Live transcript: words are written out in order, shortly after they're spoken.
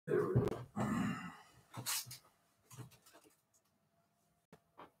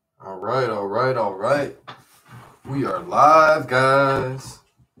All right, all right, all right. We are live, guys.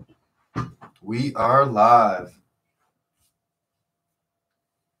 We are live.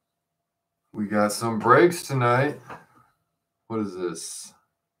 We got some breaks tonight. What is this?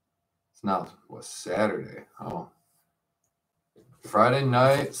 It's not, Saturday? Oh. Friday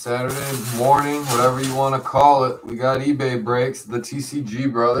night, Saturday morning, whatever you want to call it. We got eBay breaks, the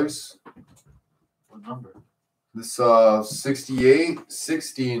TCG brothers. What number? This 68,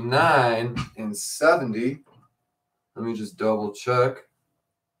 69, and 70. Let me just double check.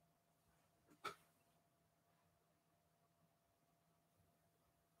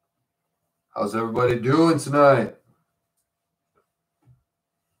 How's everybody doing tonight?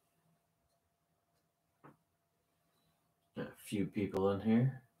 Got a few people in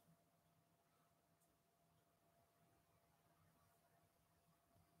here.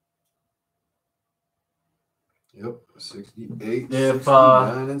 Yep, 68, If,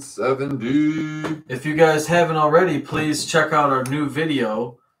 69, and 70. If you guys haven't already, please check out our new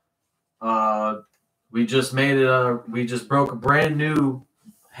video. We just made it. We just broke a brand new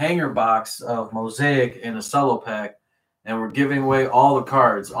hanger box of Mosaic in a cello pack, and we're giving away all the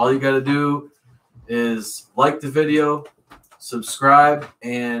cards. All you got to do is like the video, subscribe,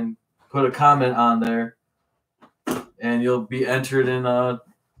 and put a comment on there, and you'll be entered in a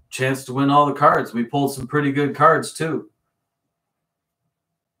chance to win all the cards. We pulled some pretty good cards too.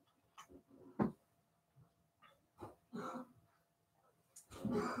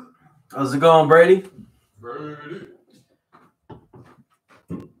 How's it going, Brady? Brady.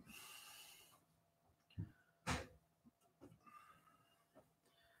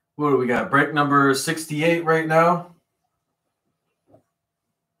 What do we got? Break number 68 right now.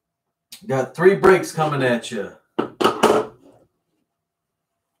 Got 3 breaks coming at you.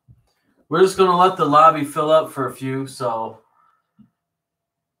 We're just going to let the lobby fill up for a few, so.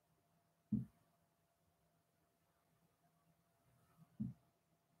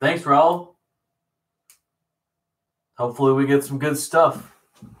 Thanks, Raul. Hopefully we get some good stuff.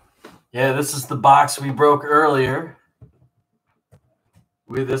 Yeah, this is the box we broke earlier.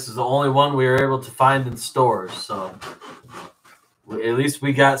 This is the only one we were able to find in stores, so at least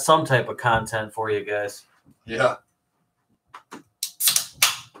we got some type of content for you guys. Yeah.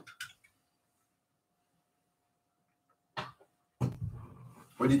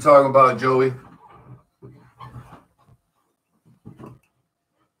 What are you talking about, Joey?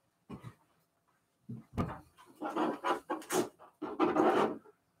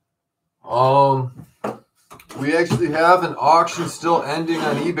 We actually have an auction still ending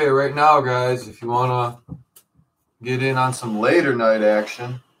on eBay right now, guys. If you want to get in on some later night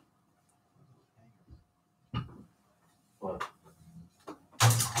action. What?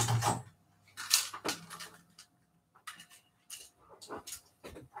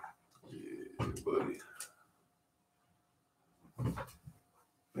 Yeah, buddy.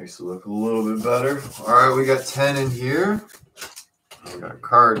 Makes it look a little bit better. All right, we got 10 in here. We got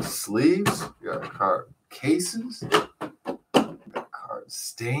card sleeves. We got card cases. We got card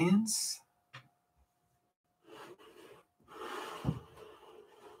stands.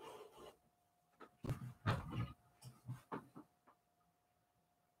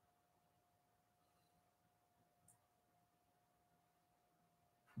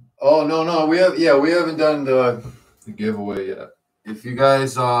 Oh no, we haven't done the giveaway yet. If you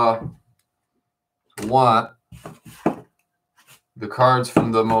guys want the cards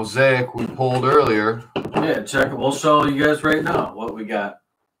from the Mosaic we pulled earlier. Yeah, check it. We'll show you guys right now what we got.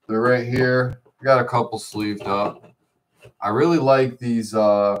 They're right here. We got a couple sleeved up. I really like these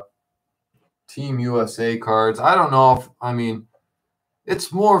Team USA cards. I don't know if,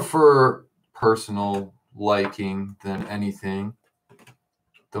 it's more for personal liking than anything.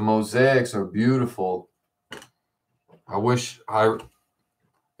 The Mosaics are beautiful.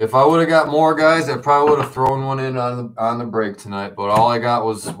 If I would have got more, guys, I probably would have thrown one in on the break tonight. But all I got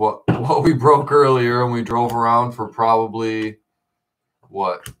was what we broke earlier, and we drove around for probably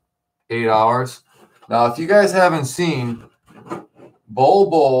 8 hours. Now, if you guys haven't seen,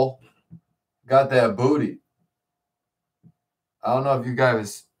 Bull got that booty. I don't know if you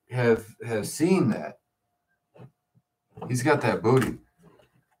guys have seen that. He's got that booty.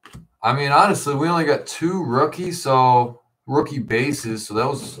 Honestly, we only got 2 rookies, so rookie bases, so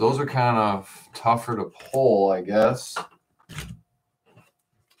those are kind of tougher to pull, I guess.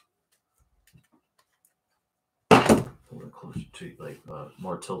 A little closer to you, like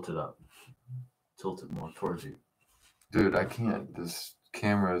more tilted up. Tilted more towards you. Dude, I can't. This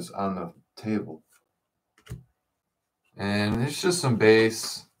camera is on the table. And it's just some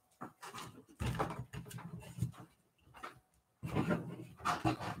base.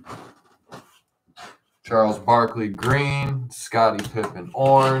 Charles Barkley green, Scottie Pippen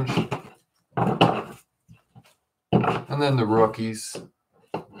orange, and then the rookies.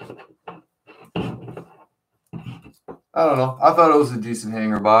 I don't know. I thought it was a decent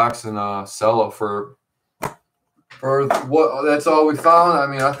hanger box and sell it for what. That's all we found. I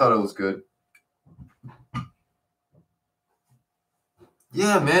mean, I thought it was good.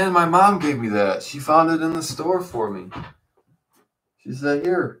 Yeah, man, my mom gave me that. She found it in the store for me. She said,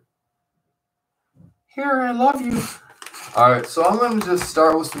 here, I love you. All right, so I'm going to just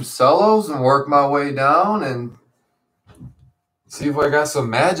start with some cellos and work my way down and see if I got some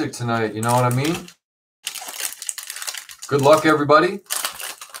magic tonight. You know what I mean? Good luck, everybody.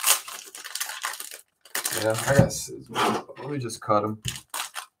 Yeah, I got scissors. Let me just cut them.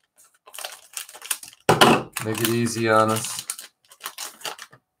 Make it easy on us.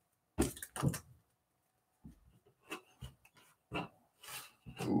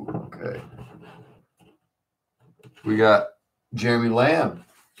 Ooh, okay. We got Jeremy Lamb,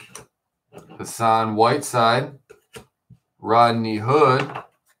 Hassan Whiteside, Rodney Hood.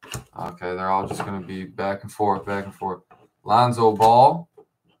 Okay, they're all just going to be back and forth, back and forth. Lonzo Ball,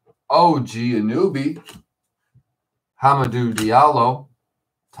 OG Anunoby, Hamidou Diallo,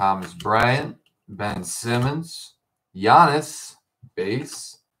 Thomas Bryant, Ben Simmons, Giannis,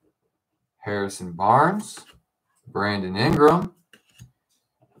 base, Harrison Barnes, Brandon Ingram,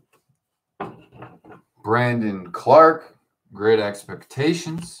 Brandon Clark, Great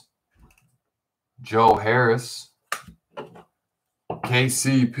Expectations, Joe Harris,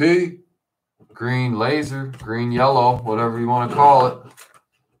 KCP, Green Laser, Green Yellow, whatever you want to call it,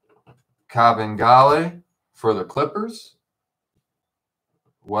 Kabengale for the Clippers,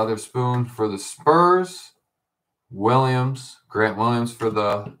 Weatherspoon for the Spurs, Grant Williams for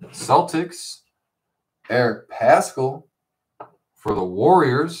the Celtics, Eric Paschall for the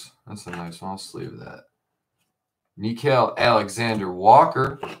Warriors. That's a nice one. I'll sleeve that. Nickeil Alexander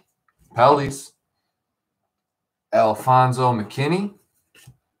Walker, Pellies, Alfonso McKinney,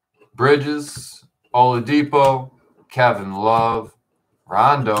 Bridges, Oladipo, Kevin Love,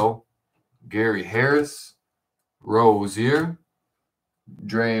 Rondo, Gary Harris, Rozier,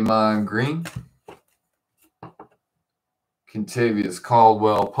 Draymond Green, Kentavious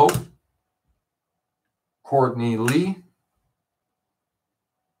Caldwell-Pope, Courtney Lee,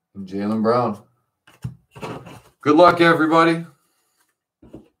 and Jaylen Brown. Good luck, everybody.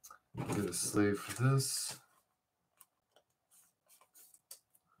 Get a sleeve for this.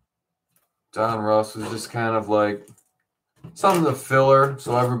 Don Russ was just kind of like something to filler,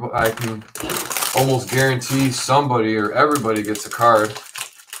 so everybody, I can almost guarantee somebody or everybody gets a card.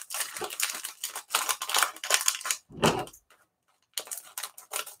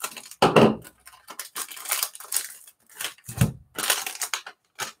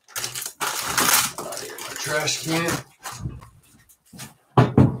 Trash can.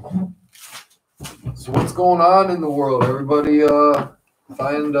 So what's going on in the world? Everybody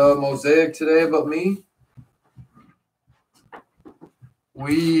find Mosaic today but me?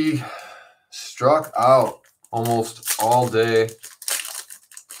 We struck out almost all day.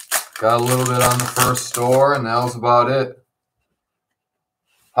 Got a little bit on the first store, and that was about it.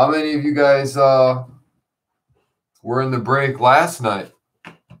 How many of you guys were in the break last night?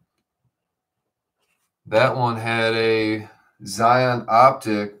 That one had a Zion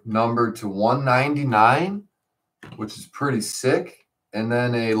Optic numbered to 199, which is pretty sick. And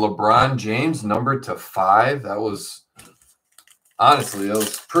then a LeBron James numbered to 5. That was, honestly, it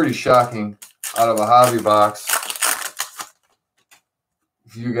was pretty shocking out of a hobby box.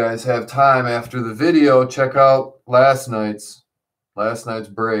 If you guys have time after the video, check out last night's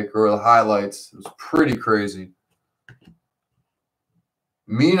break or the highlights. It was pretty crazy.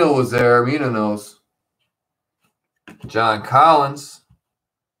 Mina was there. Mina knows. John Collins.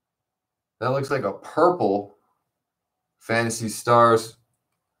 That looks like a purple Fantasy Stars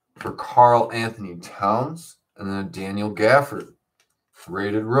for Karl Anthony Towns. And then Daniel Gafford,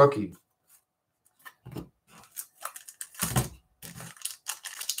 rated rookie.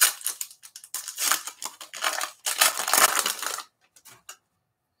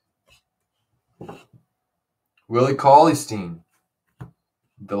 Willie Cauley-Stein,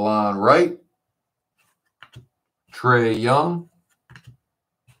 DeLon Wright, Trae Young,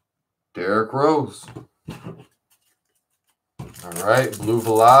 Derrick Rose. All right, Blue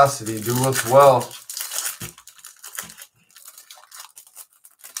Velocity, do us well.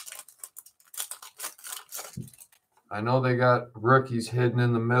 I know they got rookies hidden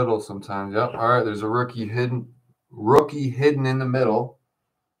in the middle sometimes. Yep. All right, there's a rookie hidden in the middle.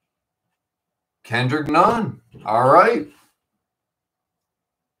 Kendrick Nunn. All right.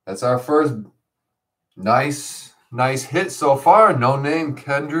 That's our first Nice hit so far. No name,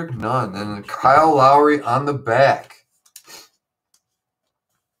 Kendrick, none. And Kyle Lowry on the back.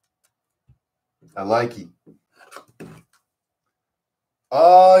 I like it.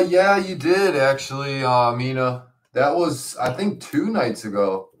 Yeah, you did actually, Mina. That was, I think, 2 nights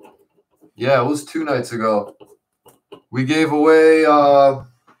ago. Yeah, it was 2 nights ago. We gave away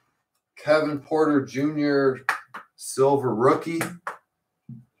Kevin Porter Jr. silver rookie.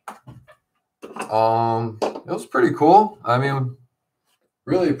 It was pretty cool. I mean,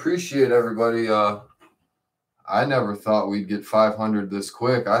 really appreciate everybody. I never thought we'd get 500 this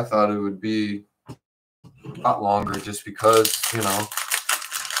quick. I thought it would be a lot longer just because, you know,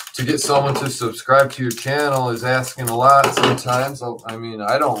 to get someone to subscribe to your channel is asking a lot sometimes. I mean,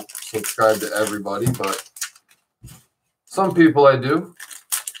 I don't subscribe to everybody, but some people I do.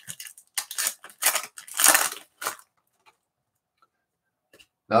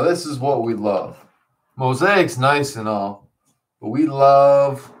 Now, this is what we love. Mosaic's nice and all, but we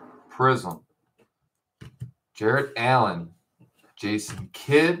love Prizm. Jarrett Allen, Jason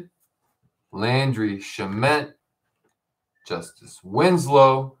Kidd, Landry Shamet, Justice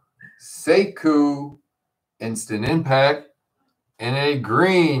Winslow, Sekou, Instant Impact, and a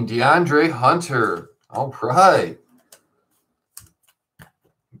green DeAndre Hunter. All right.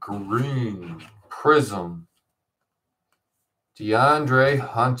 Green Prizm. DeAndre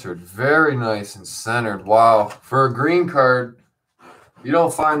Hunter. Very nice and centered. Wow. For a green card, you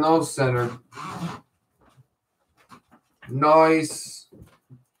don't find those centered. Nice.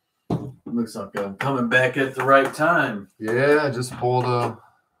 Looks like I'm coming back at the right time. Yeah, just pulled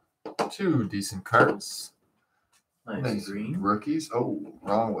 2 decent cards. Nice green. Rookies. Oh,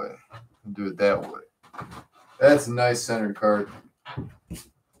 wrong way. Do it that way. That's a nice centered card.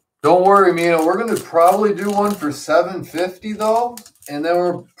 Don't worry, Mina. We're gonna probably do one for $750 though, and then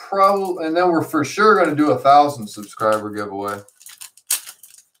we're for sure gonna do a 1,000 subscriber giveaway.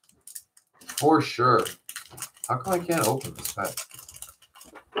 For sure. How come I can't open this pack?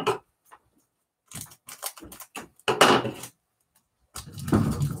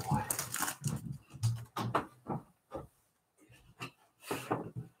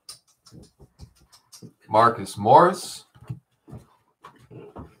 Marcus Morris,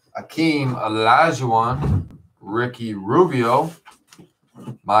 Akeem Olajuwon, Ricky Rubio,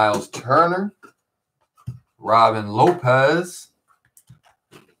 Miles Turner, Robin Lopez,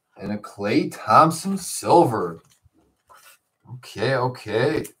 and a Klay Thompson silver. Okay. Oh,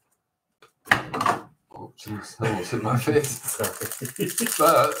 jeez. I almost hit my face.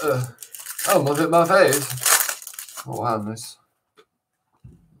 I almost hit my face. Oh, wow, nice.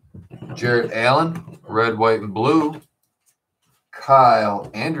 Jarrett Allen, red, white, and blue. Kyle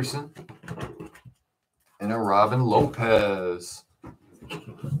Anderson. And a Robin Lopez.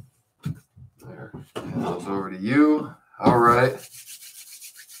 There. Hand those over to you. All right.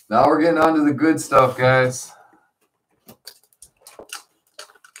 Now we're getting on to the good stuff, guys.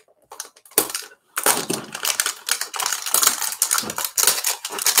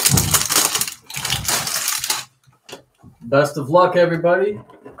 Best of luck, everybody.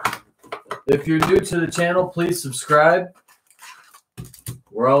 If you're new to the channel, please subscribe.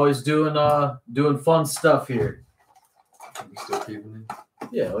 We're always doing fun stuff here. We still keeping it?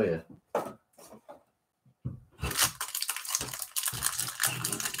 Yeah, oh yeah.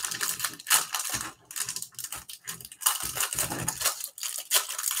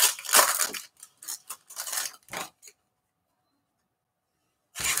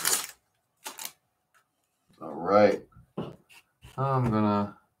 All right. I'm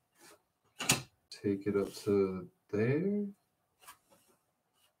gonna take it up to there.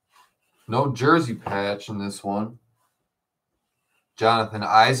 No jersey patch in this one. Jonathan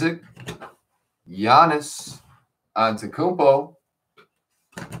Isaac, Giannis Antetokounmpo,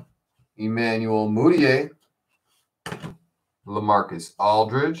 Emmanuel Mudiay, LaMarcus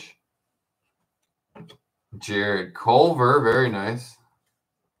Aldridge, Jared Culver, very nice.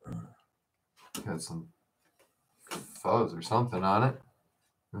 Got some fuzz or something on it.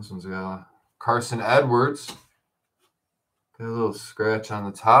 This one's got Carson Edwards. Got a little scratch on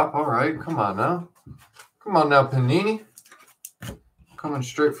the top. All right, come on now. Come on now, Panini. Coming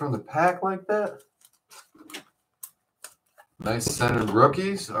straight from the pack like that. Nice centered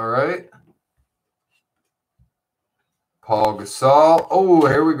rookies. All right. Paul Gasol. Oh,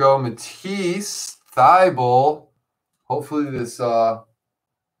 here we go. Matisse Thybulle. Hopefully this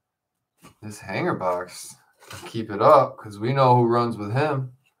hanger box can keep it up because we know who runs with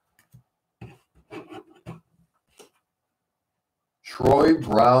him. Troy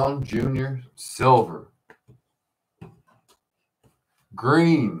Brown Jr. Silver.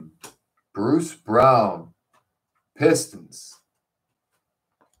 Green. Bruce Brown, Pistons.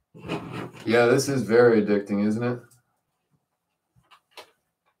 Yeah, this is very addicting, isn't it?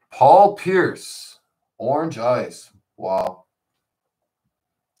 Paul Pierce, Orange Ice. Wow.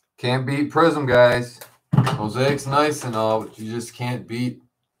 Can't beat Prizm, guys. Mosaic's nice and all, but you just can't beat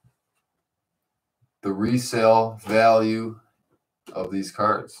the resale value of these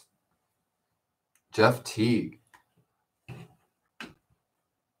cards. Jeff Teague.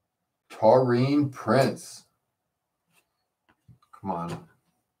 Taurine Prince. Come on.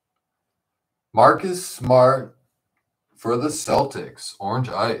 Marcus Smart for the Celtics. Orange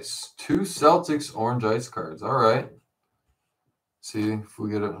Ice. 2 Celtics Orange Ice cards. All right. See if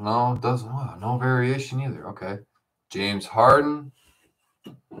we get it. No, it doesn't. Oh, no variation either. Okay. James Harden.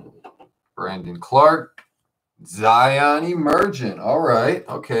 Brandon Clark. Zion Emergent. All right.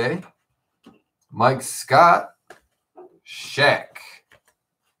 Okay. Mike Scott. Shaq.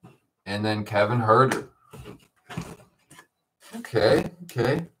 And then Kevin Huerter. Okay.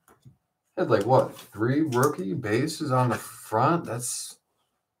 Okay. Had like what? 3 rookie bases on the front? That's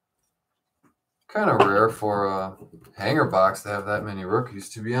kind of rare for a hanger box to have that many rookies,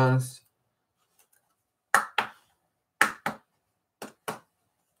 to be honest.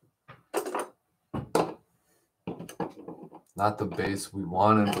 Not the base we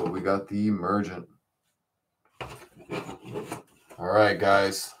wanted, but we got the Emergent. All right,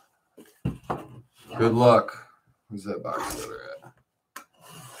 guys. Good luck. Who's that box letter at?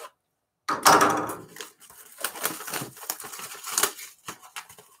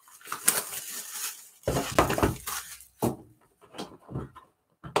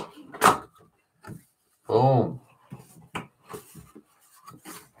 Boom.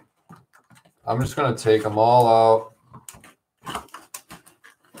 I'm just going to take them all out.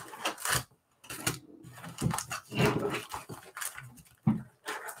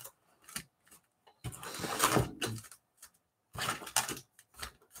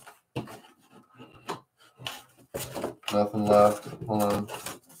 Nothing left. Hold on.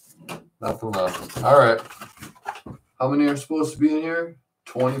 Nothing left. All right. How many are supposed to be in here?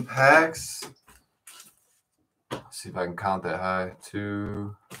 20 packs. Let's see if I can count that high.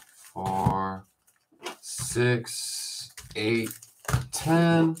 2, 4, 6, 8,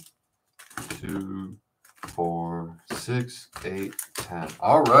 10. 2, 4, 6, 8, 10.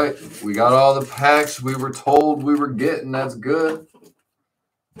 All right. We got all the packs we were told we were getting. That's good.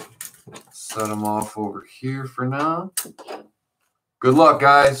 Set them off over here for now. Good luck,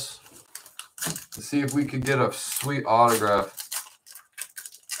 guys. Let's see if we could get a sweet autograph.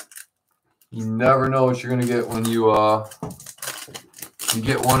 You never know what you're going to get when you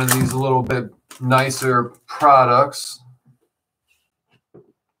get one of these a little bit nicer products.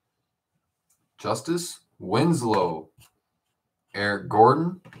 Justice Winslow, Eric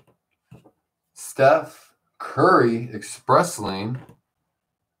Gordon, Steph Curry, Express Lane,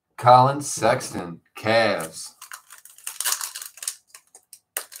 Colin Sexton, Cavs.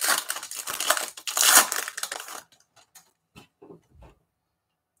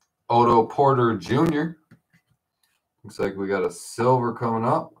 Otto Porter Jr. Looks like we got a silver coming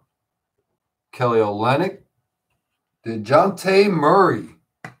up. Kelly Olynyk. DeJounte Murray.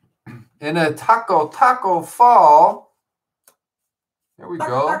 In a taco fall. There we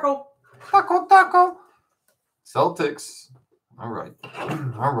go. Taco. Celtics. All right.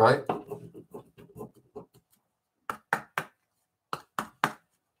 All right.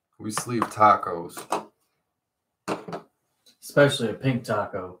 We sleeve tacos. Especially a pink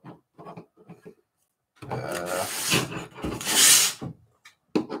taco.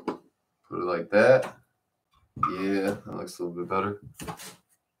 Put it like that. Yeah, that looks a little bit better.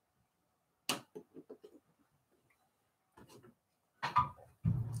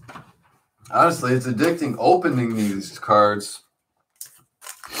 Honestly, it's addicting opening these cards.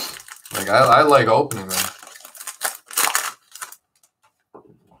 Like I like opening them.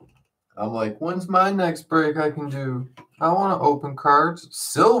 I'm like, when's my next break I can do? I want to open cards.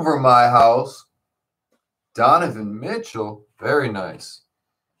 Silver My House. Donovan Mitchell. Very nice.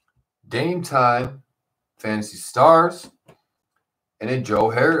 Game Time. Fantasy Stars. And a Joe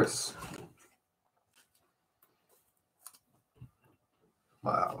Harris.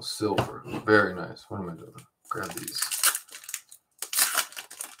 Wow, silver. Very nice. What am I doing? Grab these.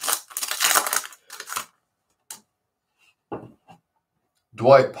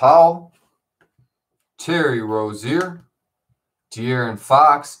 Dwight Powell. Terry Rozier. De'Aaron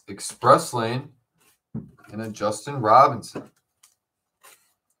Fox. Express Lane. And a Justin Robinson.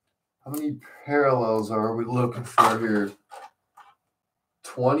 How many parallels are we looking for here?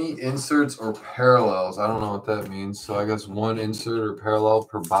 20 inserts or parallels. I don't know what that means. So I guess 1 insert or parallel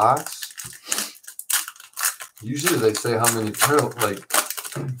per box. Usually they say how many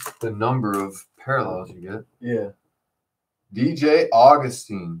the number of parallels you get. Yeah. DJ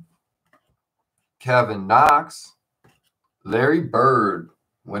Augustine, Kevin Knox, Larry Bird,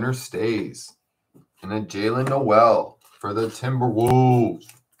 winner stays, and then Jalen Noel for the Timberwolves.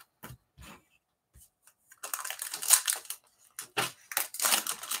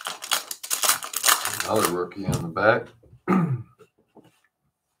 Another rookie on the back.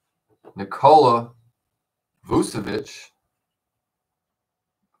 Nikola Vucevic,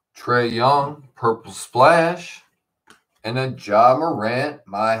 Trae Young, Purple Splash, and then Ja Morant,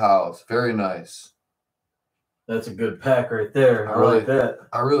 My House. Very nice. That's a good pack right there. I like that.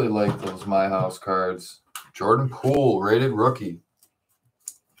 I really like those My House cards. Jordan Poole, rated rookie.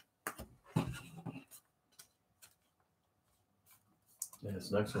 Yeah,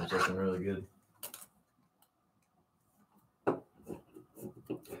 this next one's looking really good.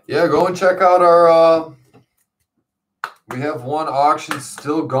 Yeah, go and check out our we have one auction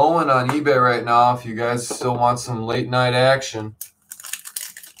still going on eBay right now if you guys still want some late night action.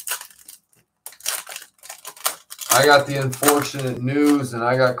 I got the unfortunate news and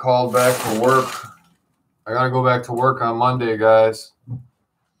I got called back to work. I got to go back to work on Monday, guys.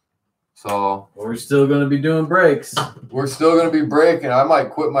 So we're still going to be doing breaks. We're still going to be breaking. I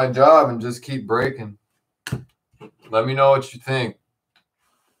might quit my job and just keep breaking. Let me know what you think.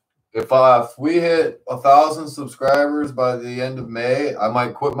 If we hit 1,000 subscribers by the end of May, I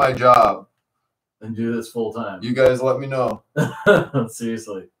might quit my job and do this full time. You guys let me know.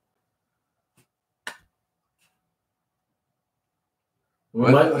 Seriously.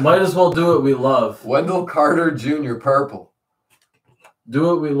 We might as well do what we love. Wendell Carter Jr. purple. Do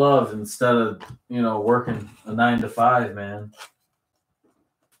what we love instead of, working a 9 to 5, man.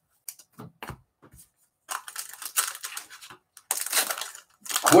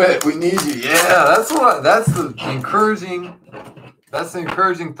 Quit. We need you. Yeah, that's the encouraging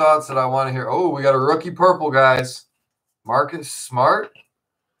thoughts that I want to hear. Oh, we got a rookie purple, guys. Marcus Smart,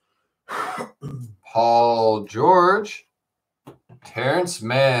 Paul George, Terrence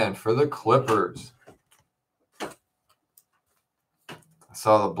Mann for the Clippers. I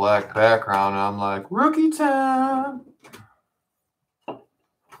saw the black background and I'm like, rookie time.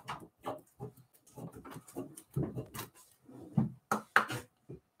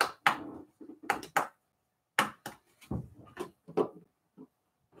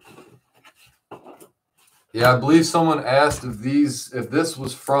 Yeah, I believe someone asked if this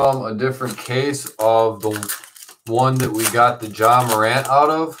was from a different case of the one that we got the Ja Morant out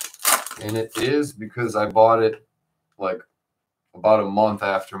of, and it is because I bought it like about a month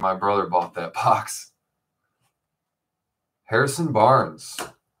after my brother bought that box. Harrison Barnes,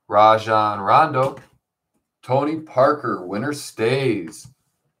 Rajon Rondo, Tony Parker, winner stays,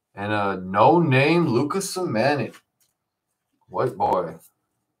 and a no-name Lucas Samanic. White boy.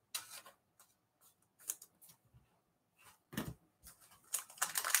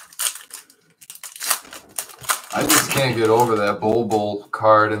 I just can't get over that Bull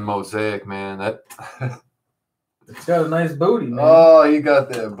card in Mosaic, man. That it's got a nice booty, man. Oh, you got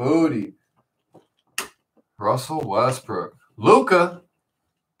that booty. Russell Westbrook. Luka.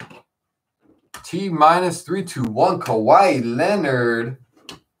 T-321. Kawhi Leonard.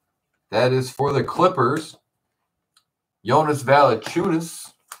 That is for the Clippers. Jonas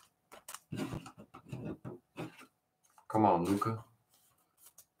Valanciunas. Come on, Luka.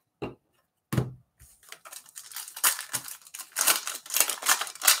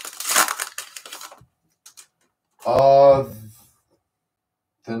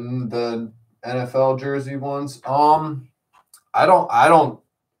 Then the NFL jersey ones. I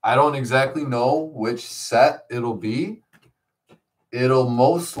don't exactly know which set it'll be. It'll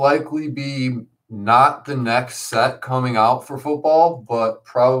most likely be not the next set coming out for football, but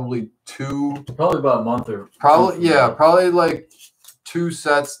probably about a month or probably like 2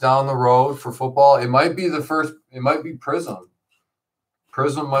 sets down the road for football. It might be Prizm.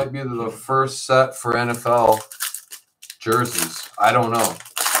 Prizm might be the first set for NFL jerseys. I don't know.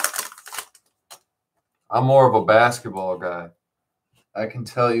 I'm more of a basketball guy. I can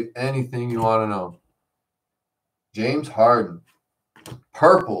tell you anything you want to know. James Harden.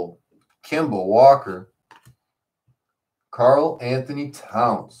 Purple. Kimball Walker. Karl Anthony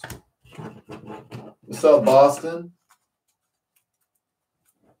Towns. What's up, Boston?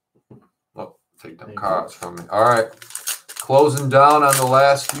 Oh, take them cards from me. All right. Closing down on the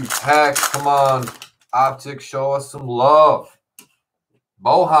last few packs. Come on. Optic, show us some love.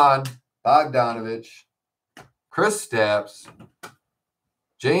 Bojan Bogdanovic. Chris Stapps.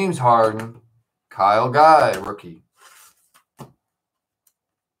 James Harden. Kyle Guy, rookie.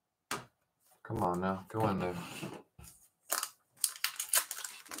 Come on now. Go in there.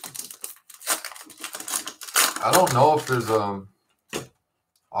 I don't know if there's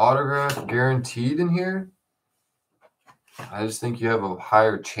autograph guaranteed in here. I just think you have a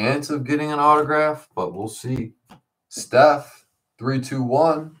higher chance of getting an autograph, but we'll see. Steph,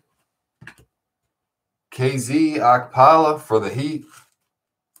 3-2-1. KZ Akpala for the Heat.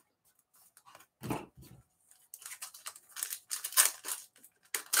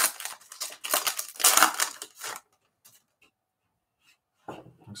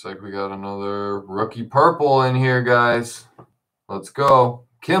 Looks like we got another rookie purple in here, guys. Let's go.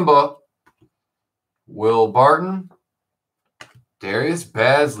 Kimba, Will Barton, Darius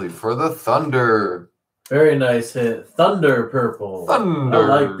Bazley for the Thunder. Very nice hit. Thunder purple.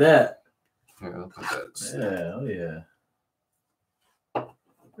 Thunder. I like that. Here, I'll put that. Yeah, oh yeah.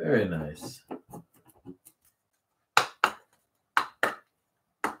 Very nice.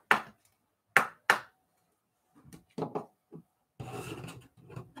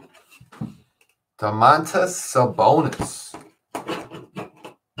 Domantas Sabonis.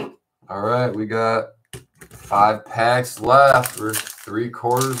 All right, we got 5 packs left. We're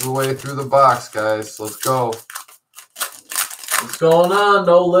 3/4 of the way through the box, guys. Let's go. What's going on?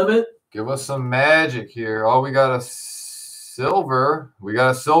 No limit. Give us some magic here. Oh, we got a silver. We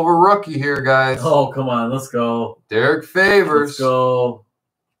got a silver rookie here, guys. Oh, come on. Let's go. Derek Favors. Let's go.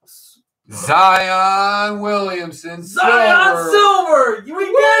 Zion Williamson. Zion Silver. We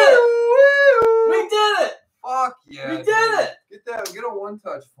did it. We did it. Fuck yeah. We did it. Get a one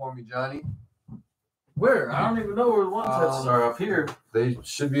touch for me, Johnny. Where? I don't even know where the one touches are up here. They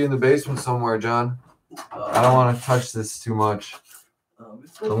should be in the basement somewhere, John. I don't want to touch this too much. Okay.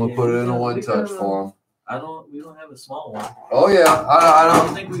 I'm gonna put it in a one touch for him. We don't have a small one. Oh yeah, I I don't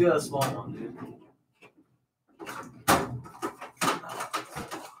don't think we got a small one, dude.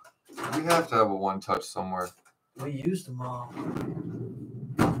 We have to have a one touch somewhere. We used them all.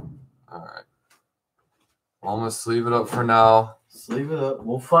 All right. Well, I'm gonna sleeve it up for now. Sleeve it up.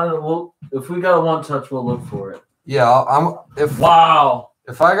 We'll find it. If we got a one touch, we'll look for it. Yeah, Wow.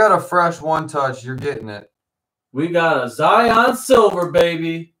 If I got a fresh one touch, you're getting it. We got a Zion Silver,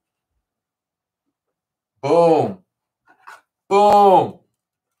 baby. Boom. Boom.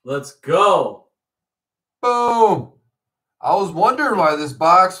 Let's go. Boom. I was wondering why this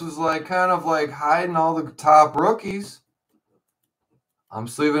box was kind of hiding all the top rookies. I'm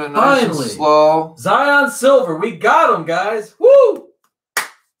sleeving it nice and slow. Zion Silver. We got him, guys. Woo!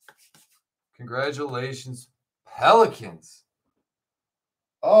 Congratulations, Pelicans.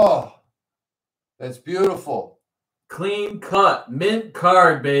 Oh, that's beautiful. Clean cut. Mint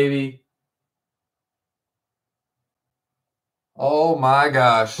card, baby. Oh, my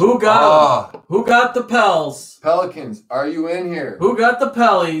gosh. Who got them? Who got the Pels? Pelicans, are you in here? Who got the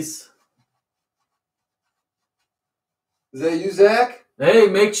Pellies? Is that you, Zach? Hey,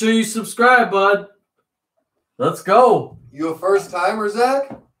 make sure you subscribe, bud. Let's go. You a first-timer,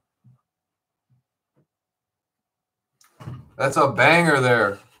 Zach? That's a banger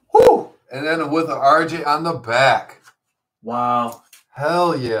there. Whoo! And then with an RJ on the back. Wow.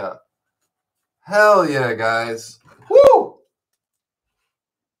 Hell yeah. Hell yeah, guys. Woo!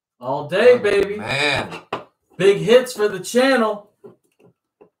 All day, baby. Man. Big hits for the channel.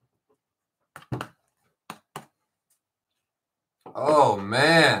 Oh,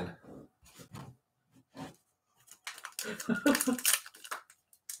 man.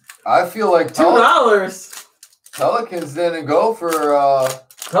 I feel like $2. Pelicans didn't go for that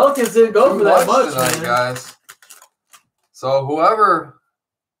much tonight, man. Guys. So whoever,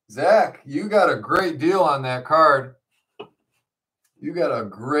 Zach, you got a great deal on that card. You got a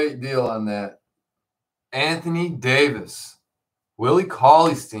great deal on that. Anthony Davis, Willie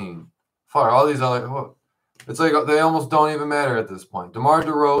Cauley-Stein. Fuck, all these other. It's like they almost don't even matter at this point. DeMar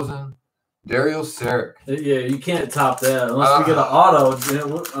DeRozan, Dario Saric. Yeah, you can't top that unless we get an auto.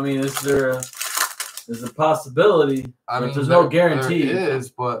 I mean, is there a possibility? I mean, there's no guarantee. There is,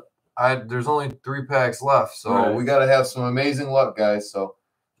 but there's only 3 packs left, so right. We got to have some amazing luck, guys. So,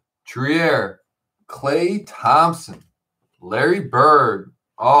 Trier, Klay Thompson, Larry Bird.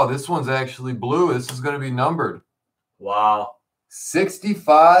 Oh, this one's actually blue. This is going to be numbered. Wow.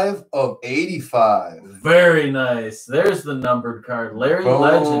 65 of 85. Very nice. There's the numbered card. Larry Boom.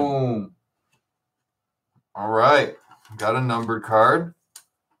 Legend. All right. Got a numbered card.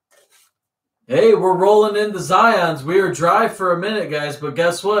 Hey, we're rolling into Zion's. We were dry for a minute, guys, but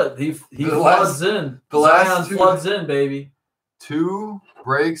guess what? He floods in. Zion floods in, baby. 2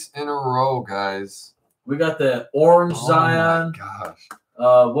 breaks in a row, guys. We got the orange Zion. Oh, my gosh.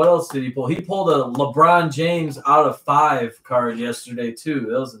 What else did he pull? He pulled a LeBron James out of 5 card yesterday too.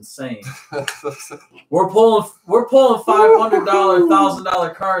 That was insane. We're pulling $500,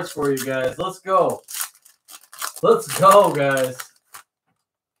 $1,000 cards for you guys. Let's go. Let's go, guys.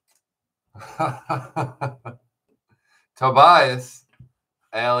 Tobias,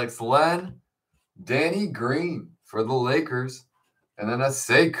 Alex Len, Danny Green for the Lakers, and then a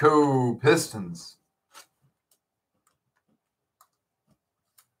Seiko Pistons.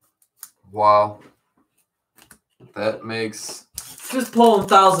 Wow. That makes just pulling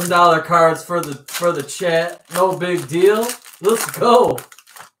 $1,000 cards for the chat. No big deal. Let's go.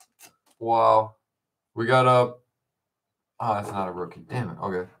 Wow. We got a that's not a rookie. Damn it.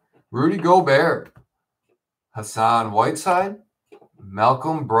 Okay. Rudy Gobert, Hassan Whiteside,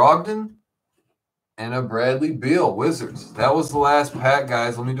 Malcolm Brogdon, and a Bradley Beal, Wizards. That was the last pack,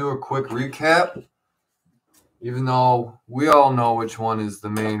 guys. Let me do a quick recap. Even though we all know which one is the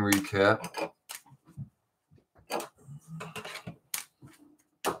main recap.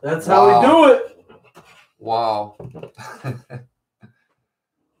 That's how we do it. Wow.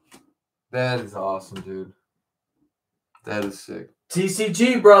 That is awesome, dude. That is sick.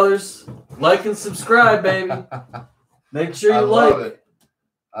 TCG, brothers. Like and subscribe, baby. Make sure you like. It.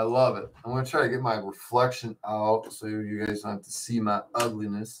 I love it. I'm going to try to get my reflection out so you guys don't have to see my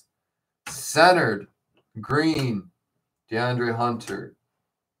ugliness. Centered. Green. DeAndre Hunter.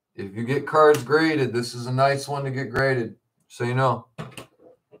 If you get cards graded, this is a nice one to get graded. So you know.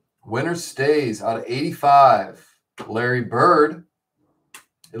 Winner stays out of 85. Larry Bird.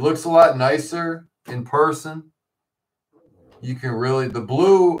 It looks a lot nicer in person. You can really, the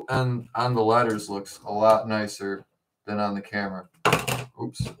blue and on the letters looks a lot nicer than on the camera.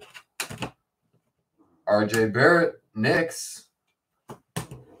 Oops. RJ Barrett, Knicks.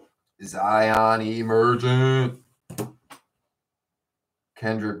 Zion Emergent.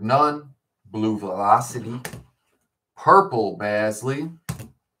 Kendrick Nunn, Blue Velocity. Purple Basley.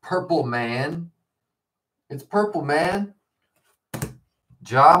 Purple Man. It's Purple Man.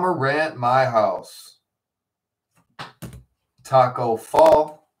 Ja Morant, My House. Taco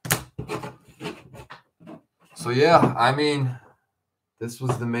Fall. So yeah, I mean, this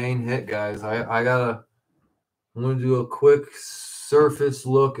was the main hit, guys. I'm gonna do a quick surface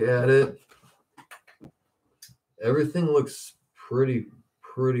look at it. Everything looks pretty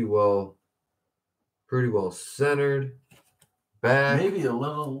well centered. Back. Maybe a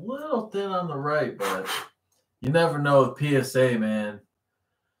little thin on the right, but you never know with PSA, man.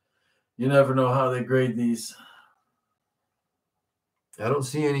 You never know how they grade these. I don't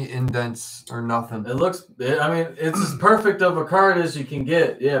see any indents or nothing. It looks, I mean, it's as perfect of a card as you can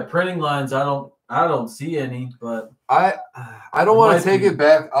get. Yeah, printing lines, I don't see any, but I don't want to take it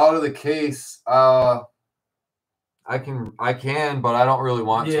back out of the case. I can, but I don't really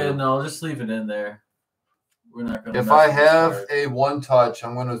want to. Yeah, no, just leave it in there. We're not gonna. If I have a one touch,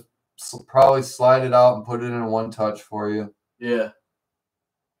 I'm gonna probably slide it out and put it in a one touch for you. Yeah.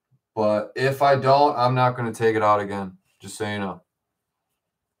 But if I don't, I'm not gonna take it out again. Just so you know.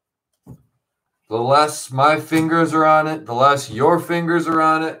 The less my fingers are on it, the less your fingers are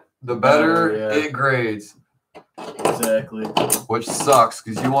on it, the better it grades. Exactly. Which sucks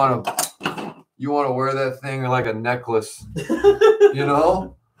because you want to wear that thing like a necklace, you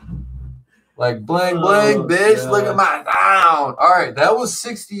know, like bling bling, bitch. God. Look at my down. All right, that was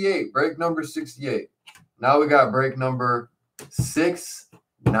 68. Break number 68. Now we got break number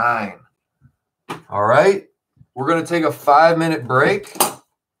 69. All right, we're gonna take a 5-minute break.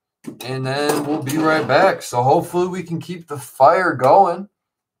 And then we'll be right back. So hopefully we can keep the fire going.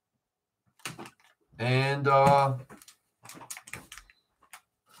 And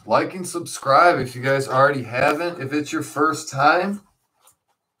like and subscribe if you guys already haven't. If it's your first time.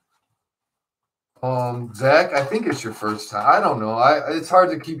 Zach, I think it's your first time. I don't know. It's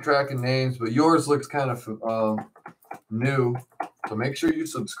hard to keep track of names, but yours looks kind of new. So make sure you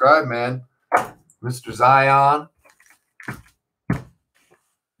subscribe, man. Mr. Zion.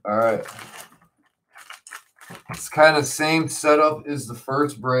 All right. It's kind of same setup as the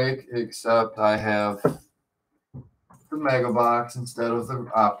first break, except I have the Mega Box instead of the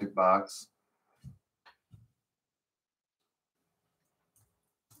Optic box.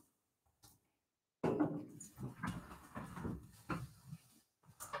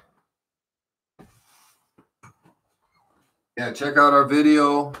 Yeah, check out our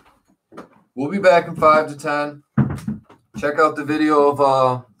video. We'll be back in 5 to 10. Check out the video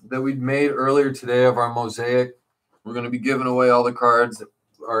of that we made earlier today of our mosaic. We're going to be giving away all the cards that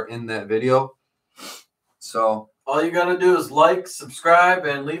are in that video. So all you got to do is like, subscribe,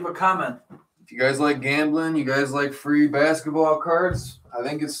 and leave a comment. If you guys like gambling, you guys like free basketball cards, I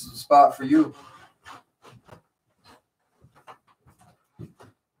think it's the spot for you.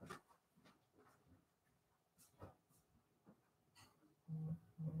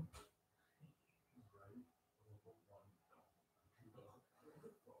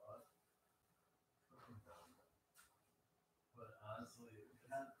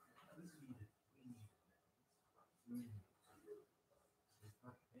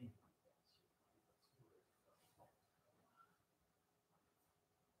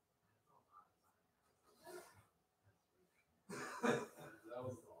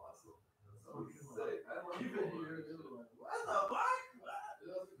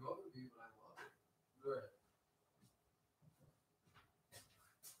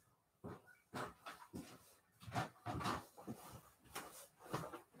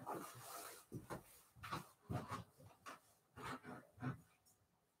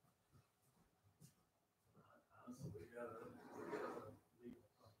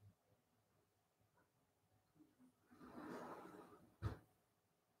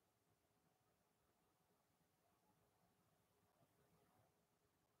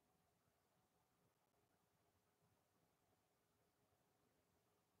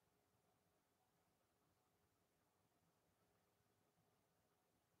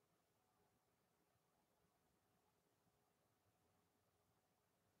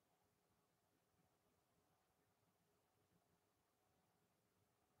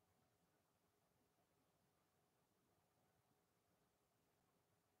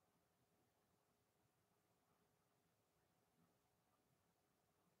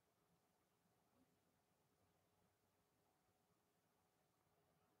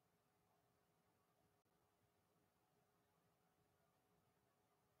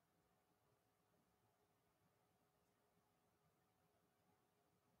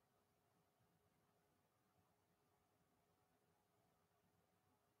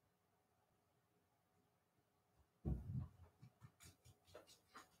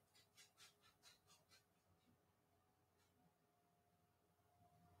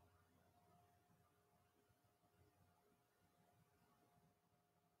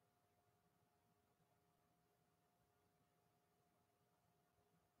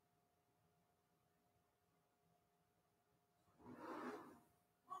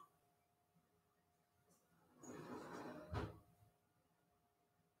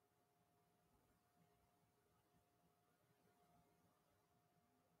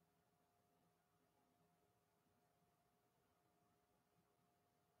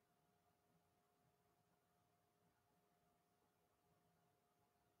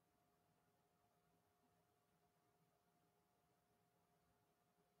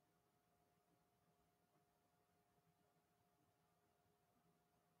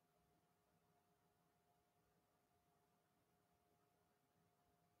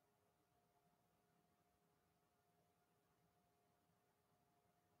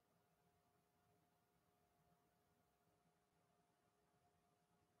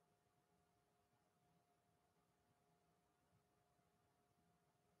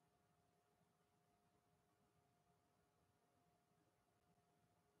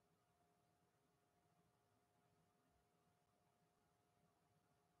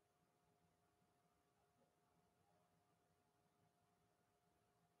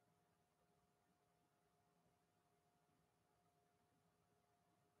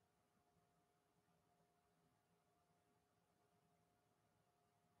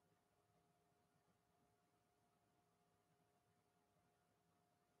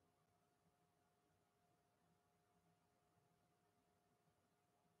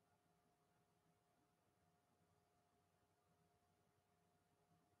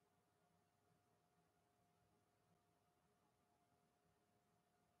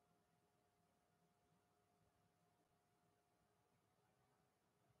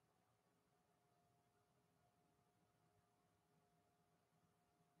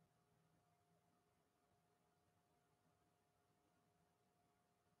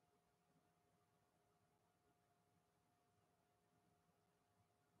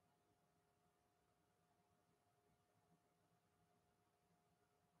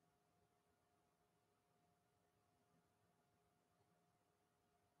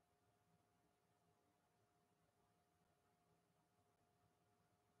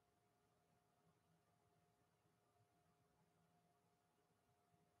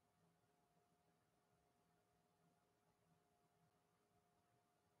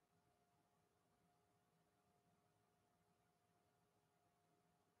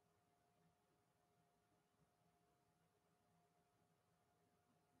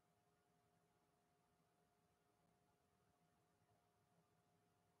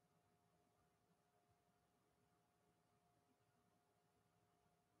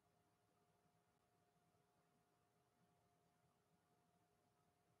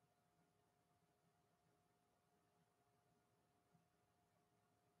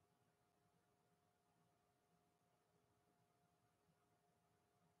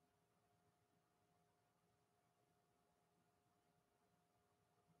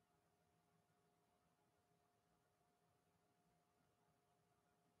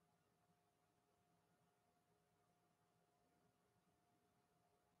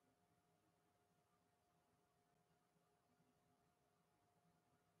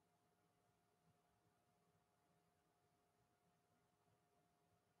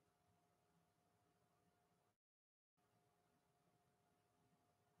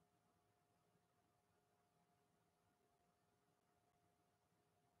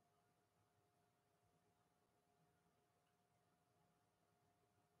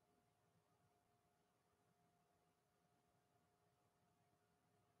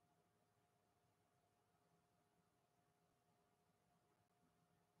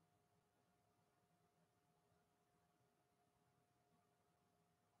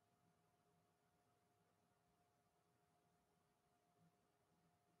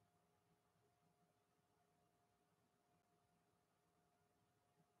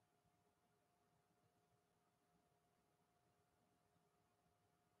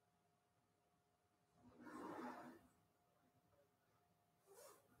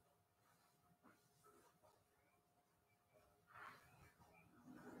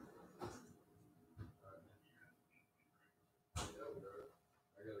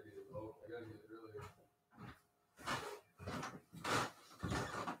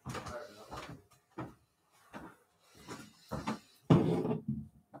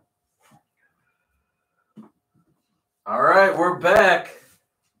 we're back.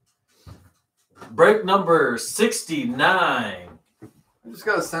 Break number 69. I just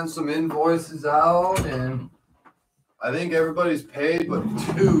gotta send some invoices out, and I think everybody's paid but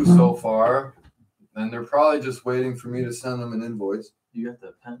 2 so far. And they're probably just waiting for me to send them an invoice. You got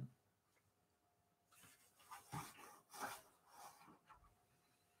the pen?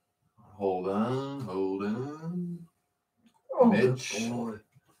 Hold on. Oh, Mitch. boy.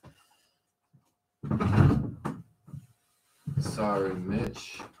 Sorry,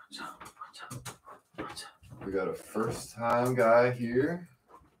 Mitch. We got a first-time guy here.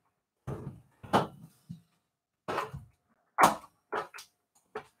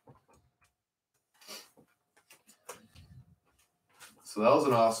 So that was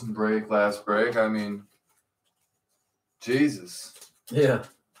an awesome break, last break. I mean, Jesus. Yeah.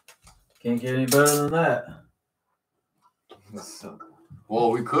 Can't get any better than that. Well,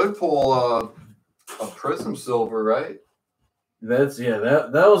 we could pull a Prizm silver, right?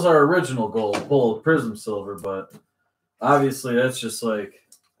 That was our original goal, pull a Prizm silver, but obviously that's just like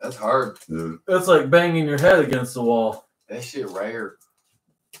That's hard. that's like banging your head against the wall. That shit rare.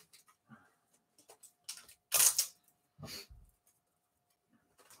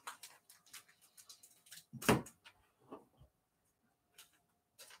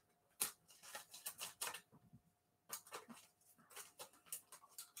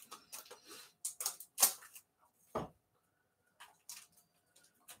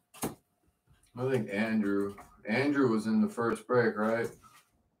 I think Andrew was in the first break, right?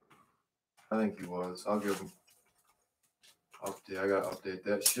 I think he was. I'll give him update. I gotta update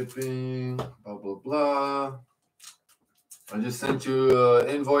that shipping. Blah blah blah. I just sent you an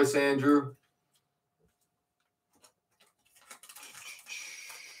invoice, Andrew.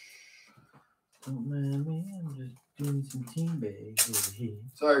 Oh man, I'm just doing some team bag over here.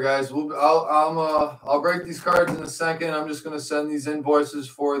 Sorry guys, I'll break these cards in a second. I'm just gonna send these invoices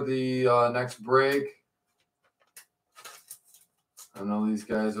for the next break. I know these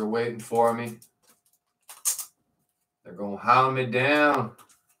guys are waiting for me. They're gonna hound me down.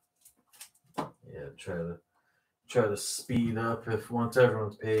 Yeah, try to speed up if once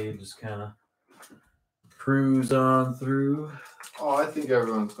everyone's paid, just kind of cruise on through. Oh, I think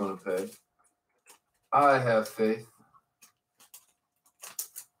everyone's gonna pay. I have faith.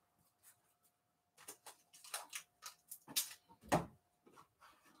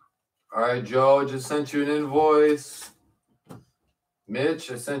 All right, Joe, I just sent you an invoice. Mitch,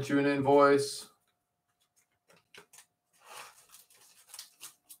 I sent you an invoice.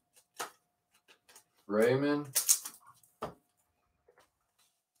 Raymond, I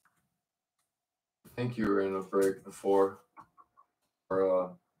think you were in a break before,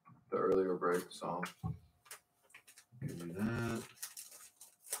 or the earlier break, so I'll give you that.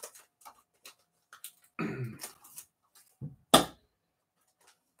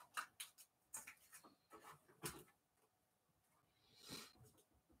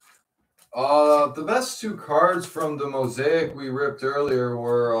 The best 2 cards from the mosaic we ripped earlier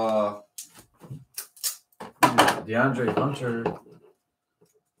were DeAndre Hunter.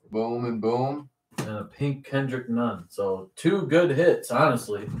 Boom and Boom. And a pink Kendrick Nunn. So 2 good hits,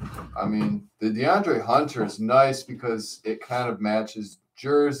 honestly. I mean, the DeAndre Hunter is nice because it kind of matches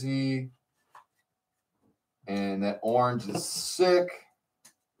jersey. And that orange is sick.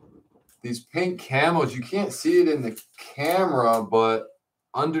 These pink camos, you can't see it in the camera, but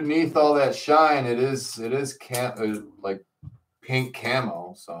underneath all that shine, it is like pink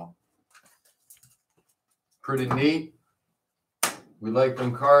camo. So pretty neat. We like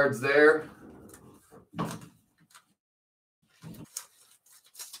them cards there.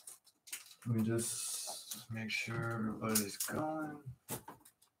 Let me just make sure everybody's gone.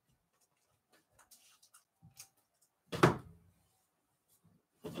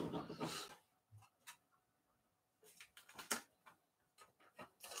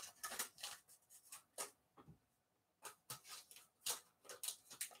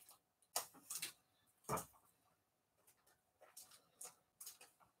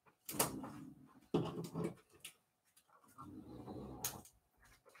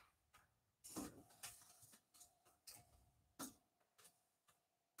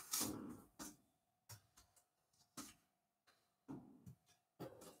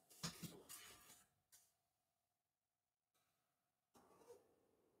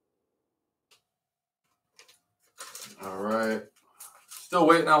 All right. Still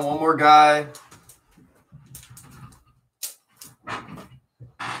waiting on one more guy.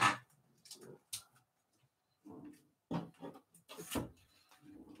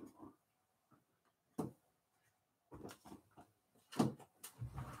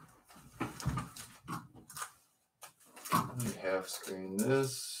 half screen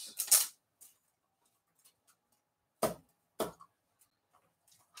this.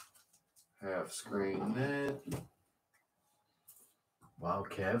 Half screen that. Wow,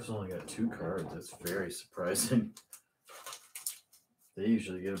 Cavs only got 2 cards. That's very surprising. They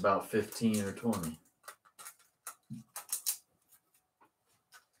usually get about 15 or 20.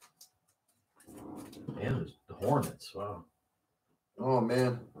 And the Hornets, wow. Oh,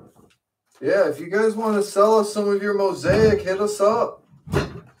 man. Yeah, if you guys want to sell us some of your Mosaic, hit us up.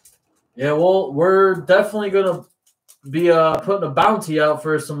 Yeah, well, we're definitely going to be putting a bounty out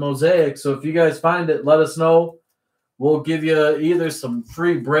for some Mosaic. So if you guys find it, let us know. We'll give you either some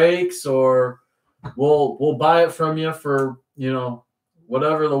free breaks or we'll buy it from you for, you know,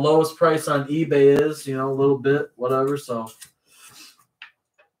 whatever the lowest price on eBay is, you know, a little bit, whatever. So,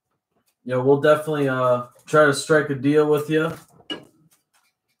 you know, we'll definitely try to strike a deal with you.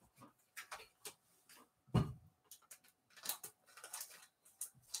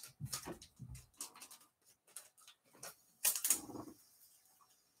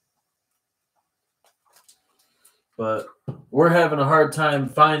 But we're having a hard time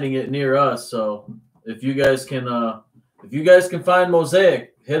finding it near us. So if you guys can find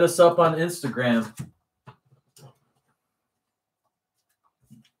Mosaic, hit us up on Instagram.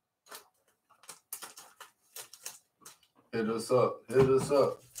 Hit us up. Hit us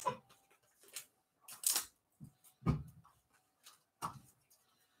up.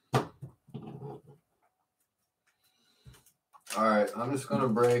 All right, I'm just going to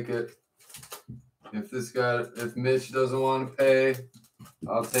break it. If Mitch doesn't want to pay,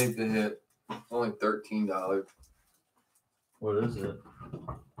 I'll take the hit. It's only $13. What is it?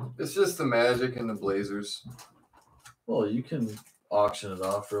 It's just the Magic and the Blazers. Well, you can auction it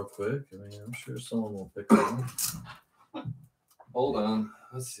off real quick. I mean, I'm sure someone will pick it up. Hold on.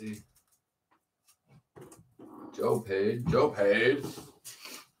 Let's see. Joe paid. Joe paid.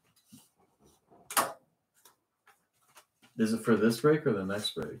 Is it for this break or the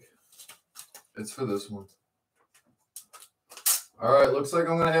next break? It's for this one. All right. Looks like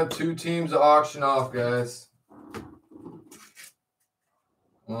I'm going to have 2 teams to auction off, guys. I'm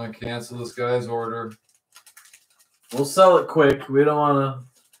going to cancel this guy's order. We'll sell it quick. We don't want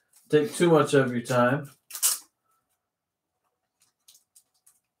to take too much of your time.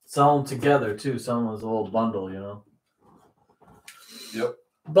 Sell them together, too. Sell them as a little bundle, you know. Yep.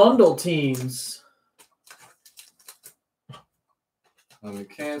 Bundle teams. Let me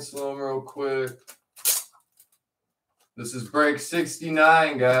cancel them real quick. This is break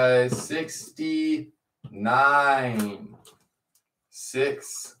 69, guys. 69.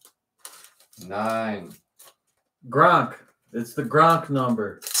 6-9. Gronk. It's the Gronk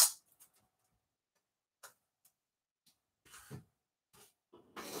number.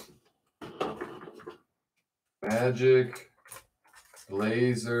 Magic,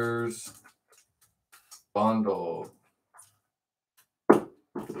 Blazers, bundle.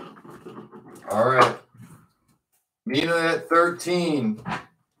 All right. Mina at 13.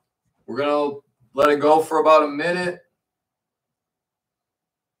 We're going to let it go for about a minute.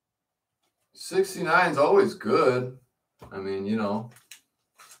 69 is always good. I mean, you know.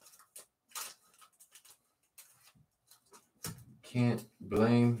 Can't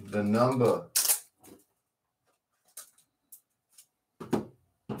blame the number.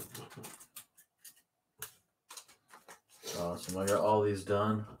 Awesome. I got all these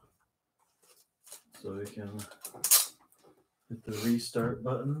done. So we can hit the restart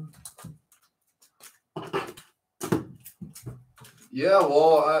button. Yeah,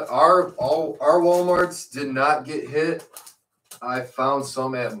 well, our Walmarts did not get hit. I found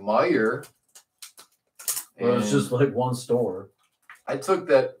some at Meijer. Well, it's just like one store. I took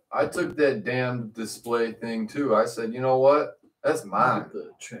that damn display thing too. I said, you know what? That's mine.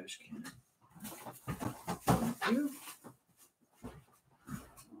 The trash can. Thank you.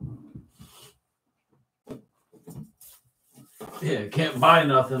 Yeah, can't buy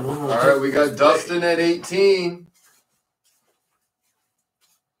nothing. All right, we got Dustin at 18.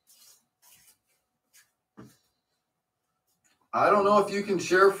 I don't know if you can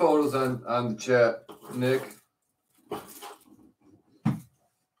share photos on the chat, Nick.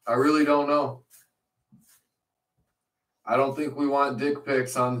 I really don't know. I don't think we want dick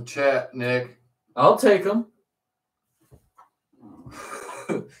pics on the chat, Nick. I'll take them.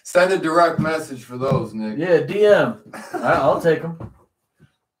 Send a direct message for those, Nick. Yeah, DM. I'll take them.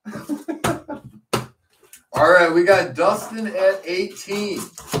 All right, we got Dustin at 18.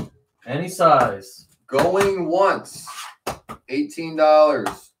 Any size. Going once.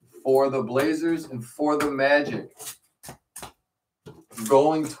 $18 for the Blazers and for the Magic.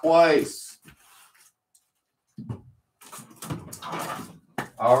 Going twice.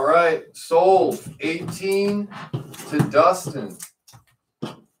 All right, sold 18 to Dustin.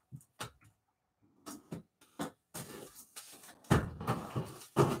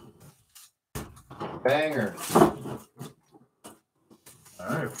 Banger. All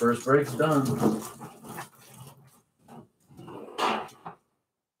right, first break's done.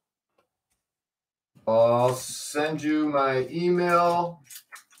 I'll send you my email.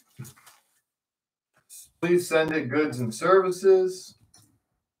 Please send it goods and services.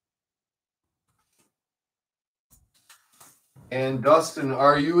 And Dustin,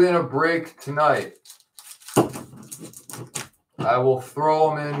 are you in a break tonight? I will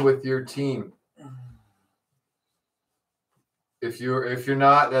throw them in with your team. If you're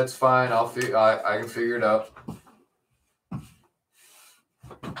not, that's fine. I can figure it out.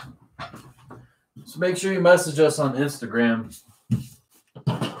 So make sure you message us on Instagram.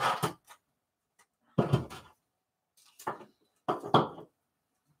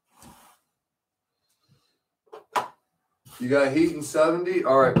 You got heat and 70?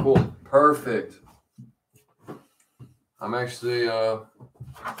 All right, cool. Perfect. I'm actually I'm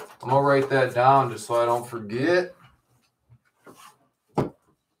gonna write that down just so I don't forget.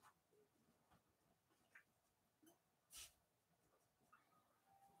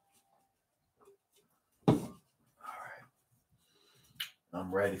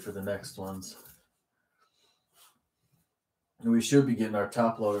 I'm ready for the next ones. And we should be getting our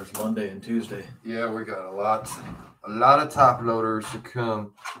top loaders Monday and Tuesday. Yeah, we got a lot of top loaders to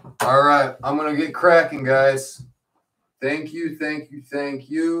come. All right, I'm gonna get cracking, guys. Thank you,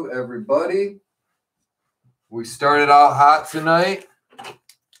 everybody. We started out hot tonight.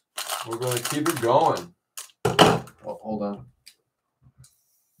 We're gonna keep it going. Oh, hold on.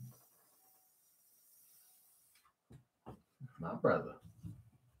 My brother.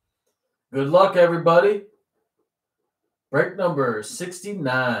 Good luck, everybody. Break number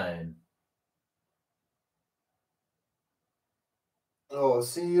 69. Oh,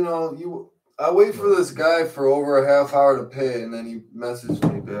 see, I wait for this guy for over a half hour to pay, and then he messaged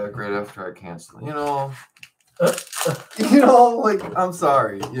me back right after I cancel. Like, I'm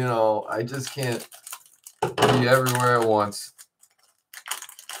sorry. I just can't be everywhere at once.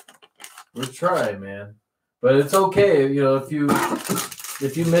 We'll try, man. But it's okay.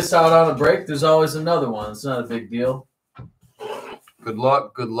 If you miss out on a break, there's always another one. It's not a big deal. Good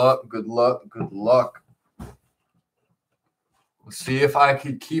luck. We'll see if I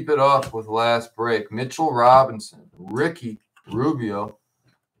could keep it up with last break. Mitchell Robinson, Ricky Rubio,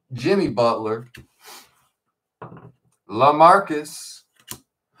 Jimmy Butler, LaMarcus,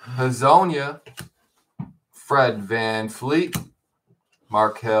 Hazonia, Fred Van Fleet,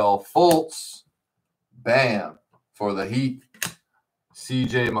 Markelle Fultz, Bam for the Heat,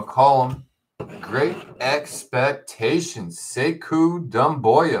 CJ McCollum, Great Expectations, Sekou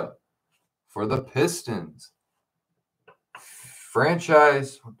Doumbouya for the Pistons.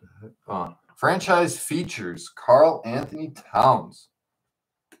 Franchise features Karl Anthony Towns.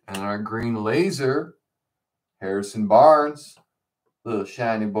 And our green laser, Harrison Barnes, little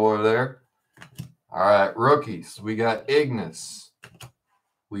shiny boy there. All right, rookies. We got Ignis.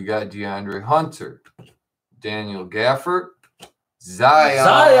 We got DeAndre Hunter, Daniel Gafford,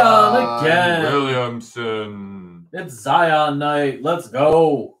 Zion again. Williamson. It's Zion night. Let's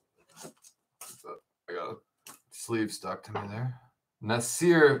go. I got a sleeve stuck to me there.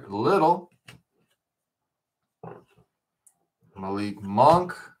 Nasir Little, Malik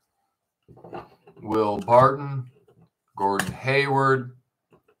Monk, Will Barton, Gordon Hayward,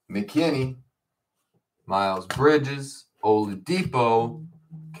 McKinney, Miles Bridges, Oladipo,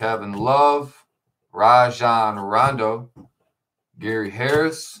 Kevin Love, Rajon Rondo, Gary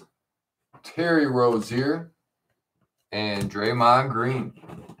Harris, Terry Rozier, and Draymond Green.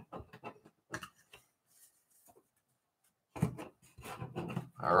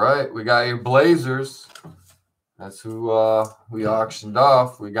 All right, we got your Blazers. That's who we auctioned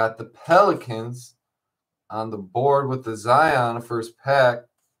off. We got the Pelicans on the board with the Zion first pack.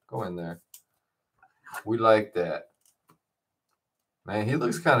 Go in there. We like that. Man, he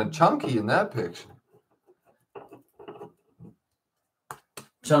looks kind of chunky in that picture.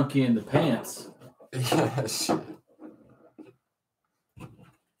 Chunky in the pants. Yeah, shit.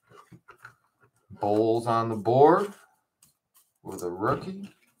 Bulls on the board with a rookie.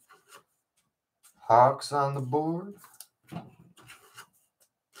 Hawks on the board.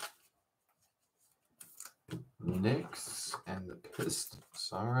 Knicks and the Pistons.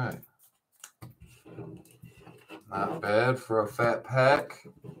 All right. Not bad for a fat pack.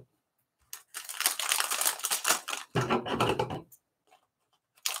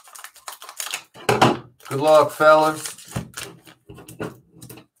 Good luck, fellas.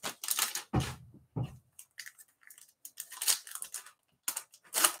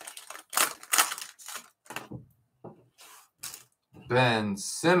 Ben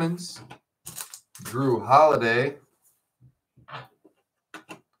Simmons, Drew Holiday,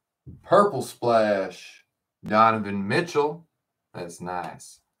 Purple Splash, Donovan Mitchell. That's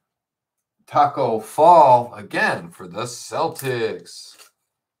nice. Taco Fall again for the Celtics.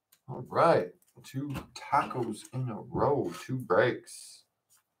 All right. 2 tacos in a row. 2 breaks.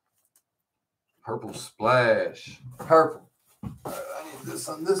 Purple Splash. Purple. All right, I need this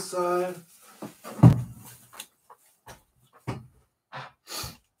on this side.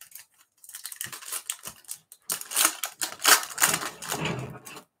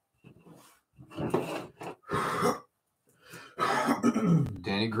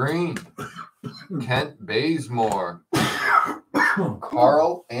 Danny Green. Kent Bazemore.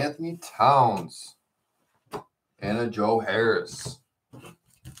 Carl Anthony Towns. And a Joe Harris.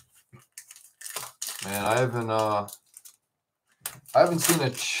 Man, I haven't seen a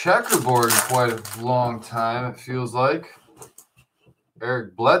checkerboard in quite a long time, it feels like.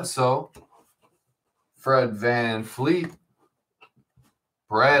 Eric Bledsoe. Fred Van Fleet.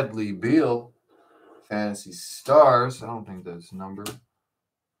 Bradley Beal. Fantasy Stars. I don't think that's numbered.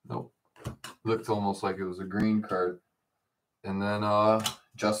 Nope. Looked almost like it was a green card. And then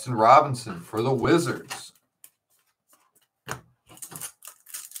Justin Robinson for the Wizards.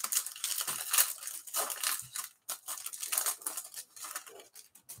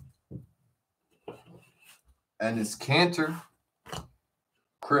 And his Cantor.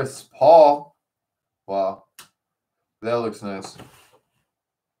 Chris Paul. Wow. That looks nice.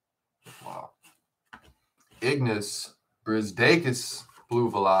 Wow. Ignas Brizdeikis, Blue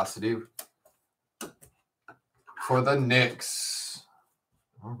Velocity for the Knicks.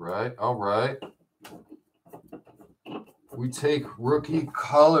 All right, all right. We take rookie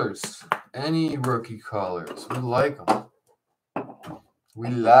colors, any rookie colors. We like them. We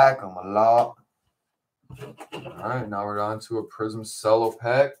like them a lot. All right, now we're on to a Prizm Cello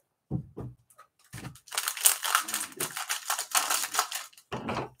pack.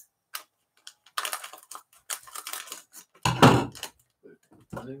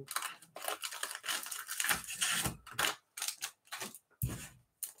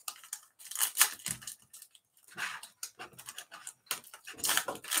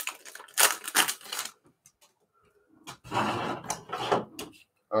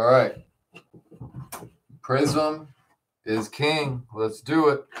 All right. Prizm is king. Let's do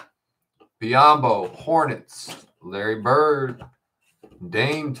it. Biombo, Hornets, Larry Bird,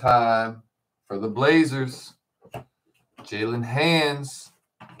 Dame time for the Blazers. Jalen Hands,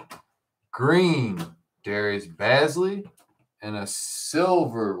 green, Darius Bazley, and a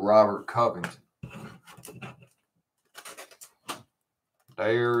silver Robert Covington.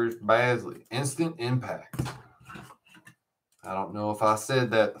 Darius Bazley, instant impact. I don't know if I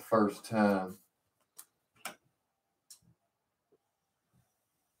said that the first time.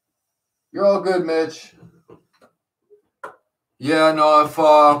 You're all good, Mitch. Yeah, no, if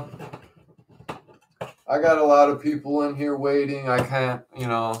I got a lot of people in here waiting, I can't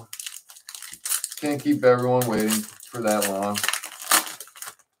keep everyone waiting for that long.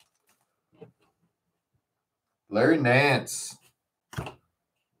 Larry Nance.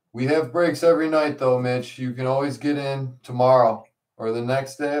 We have breaks every night, though, Mitch. You can always get in tomorrow or the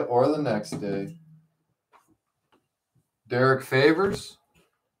next day or the next day. Derek Favors.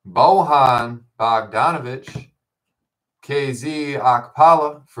 Bohan Bogdanovich. KZ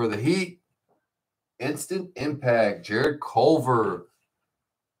Akpala for the Heat. Instant impact. Jared Culver.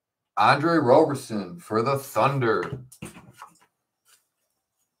 Andre Roberson for the Thunder.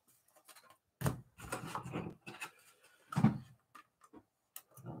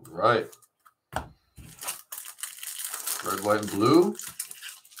 All right. Red, white, and blue.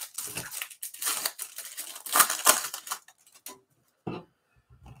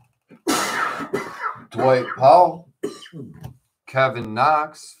 Dwight Powell. Kevin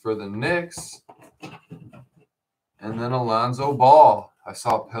Knox for the Knicks. And then Alonzo Ball. I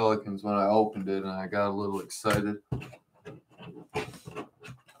saw Pelicans when I opened it, and I got a little excited. I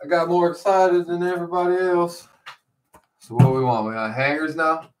got more excited than everybody else. So what do we want? We got hangers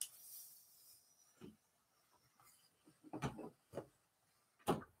now?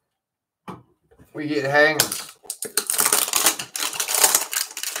 We get hangers.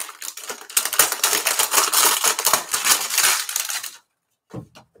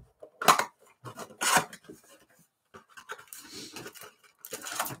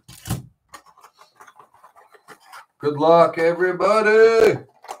 Good luck, everybody.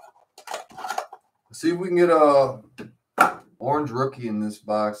 Let's see if we can get a orange rookie in this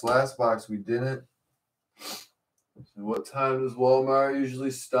box. Last box we didn't. So what time does Walmart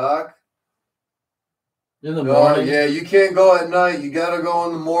usually stock? In the morning? Yeah, you can't go at night. You got to go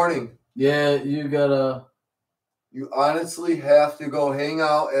in the morning. Yeah, you got to. You honestly have to go hang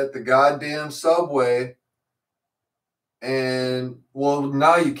out at the goddamn Subway. And, well,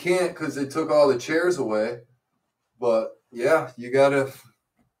 now you can't because they took all the chairs away. But, yeah, you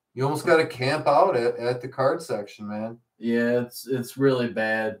almost got to camp out at the card section, man. Yeah, it's really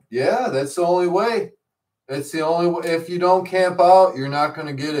bad. Yeah, that's the only way. It's the only way. If you don't camp out, you're not going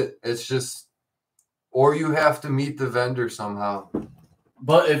to get it. It's just, or you have to meet the vendor somehow.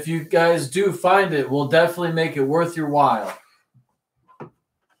 But if you guys do find it, we'll definitely make it worth your while.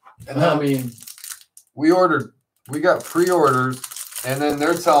 And I mean, we got pre-orders, and then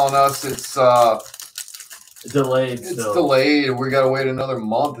they're telling us it's delayed. It's delayed. We got to wait another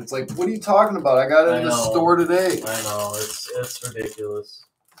month. It's like, what are you talking about? I got it in the store today. I know. It's ridiculous.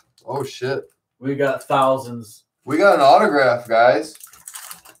 Oh, shit. We got thousands. We got an autograph, guys.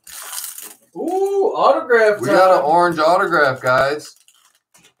 Ooh, autograph time. We got an orange autograph, guys.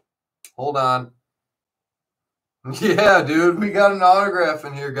 Hold on. Yeah, dude. We got an autograph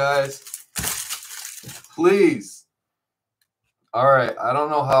in here, guys. Please. All right. I don't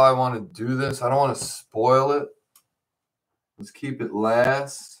know how I want to do this. I don't want to spoil it. Let's keep it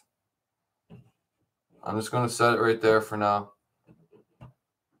last. I'm just going to set it right there for now.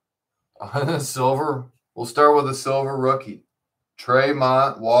 Silver. We'll start with a silver rookie.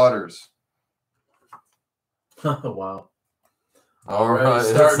 Tremont Waters. Wow. All right.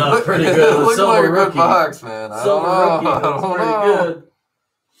 Starting off pretty good. It looks like a rookie. good box, man. I Silver don't know. rookie.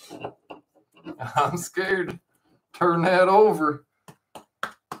 That's pretty good. I'm scared. Turn that over.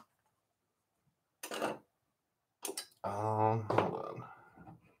 Hold on.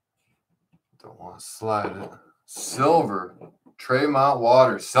 Don't want to slide it. Silver. Tremont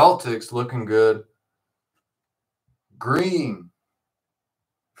Waters. Celtics looking good. Green.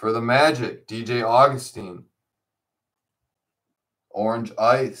 For the Magic. DJ Augustine. Orange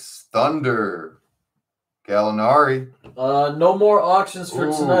Ice. Thunder. Gallinari. No more auctions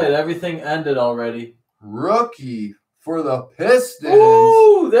for tonight. Everything ended already. Rookie for the Pistons.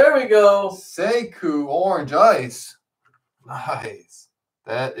 Ooh, there we go. Sekou Orange Ice. Nice.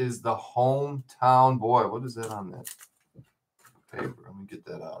 That is the hometown boy. What is that on that paper? Let me get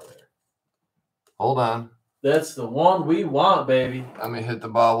that out of there. Hold on. That's the one we want, baby. Let me hit the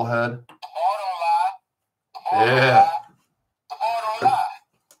bobblehead. Yeah.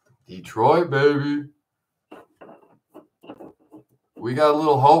 Detroit, baby. We got a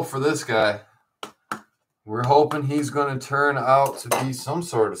little hope for this guy. We're hoping he's going to turn out to be some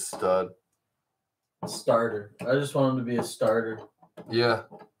sort of stud. Starter. I just want him to be a starter. Yeah.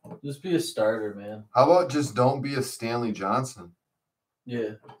 Just be a starter, man. How about just don't be a Stanley Johnson?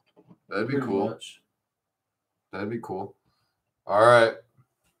 Yeah. That'd be cool. Much. That'd be cool. All right.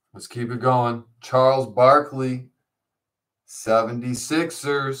 Let's keep it going. Charles Barkley,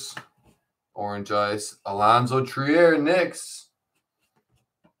 76ers, Orange Ice. Alonzo Trier, Knicks.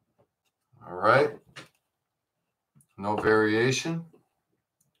 All right. No variation.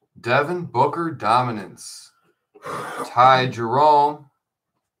 Devin Booker, Dominance. Ty Jerome.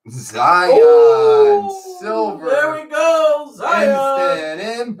 Zion. Ooh, Silver. There we go. Zion.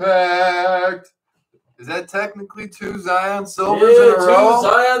 Instant Impact. Is that technically 2 Zion Silvers in a row? 2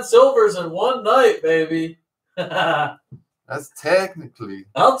 Zion Silvers in one night, baby. That's technically.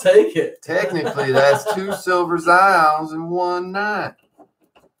 I'll take it. Technically, that's 2 Silver Zions in one night.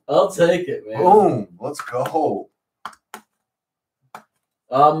 I'll take it, man. Boom. Let's go.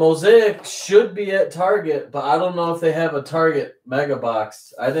 Mosaic should be at Target, but I don't know if they have a Target mega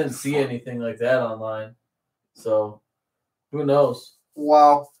box. I didn't see anything like that online. So, who knows?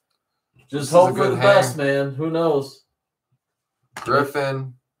 Wow. Just hope for the best, man. Who knows?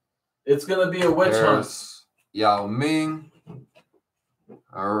 Griffin. It's going to be a witch hunt. Yao Ming.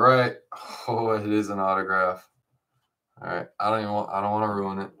 All right. Oh, it is an autograph. All right. I don't want to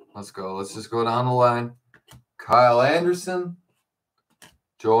ruin it. Let's go. Let's just go down the line. Kyle Anderson.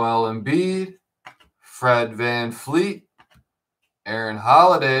 Joel Embiid, Fred VanVleet, Aaron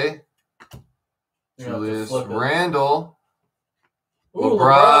Holiday, Julius Randle,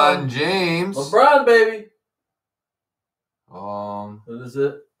 LeBron James. LeBron, baby. What is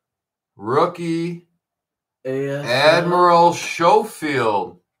it? Rookie, Admiral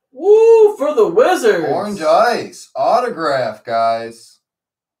Schofield. Woo, for the Wizards. Orange Ice, autograph, guys.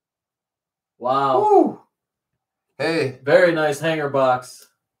 Wow. Woo. Hey. Very nice hanger box.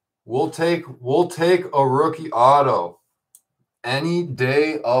 We'll take a rookie auto any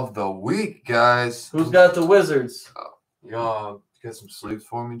day of the week, guys. Who's got the Wizards? You get some sleeves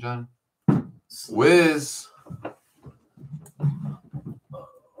for me, John? Wiz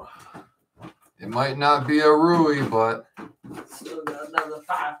It might not be a Rui, but still got another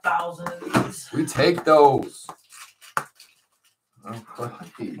 5,000 of these. We take those.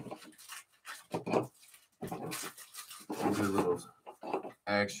 Okay. A little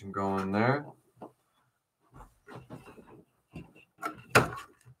action going there.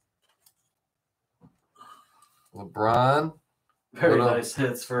 LeBron. Very nice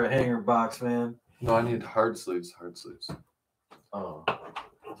hits for a hanger box, man. No, I need hard sleeves. Hard sleeves. Oh,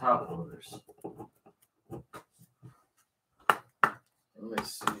 top loaders. Let me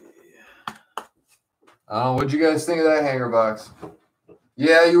see. What'd you guys think of that hanger box?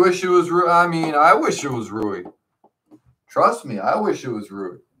 Yeah, you wish it was Rui. I mean, I wish it was Rui. Trust me, I wish it was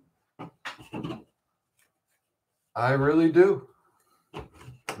Rui. I really do.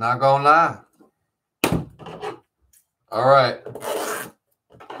 Not gonna lie. All right.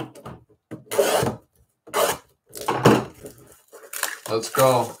 Let's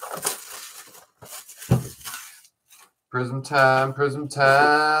go. Prizm time, Prizm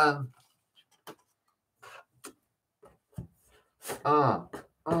time.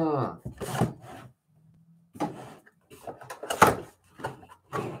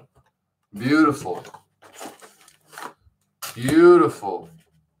 Beautiful. Beautiful.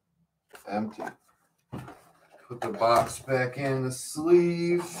 Empty. Put the box back in the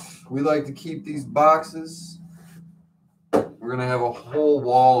sleeve. We like to keep these boxes. We're going to have a whole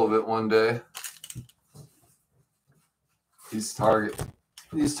wall of it one day. These Target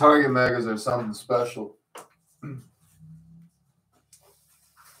magas are something special.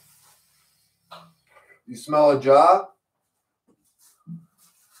 You smell a job?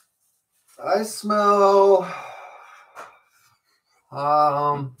 I smell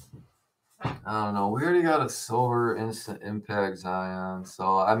I don't know. We already got a silver instant impact Zion.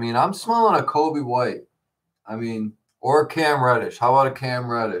 So I mean, I'm smelling a Kobe White. I mean, or a Cam Reddish. How about a Cam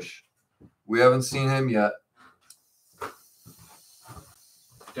Reddish? We haven't seen him yet.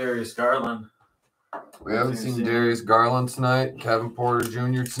 Darius Garland. We haven't seen Darius Garland tonight. Kevin Porter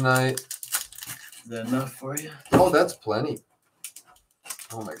Jr. tonight. Is that enough for you? Oh, that's plenty.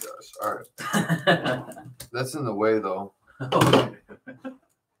 Oh my gosh. All right. That's in the way though. Okay.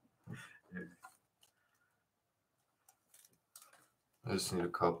 I just need a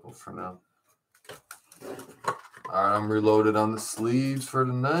couple for now. All right, I'm reloaded on the sleeves for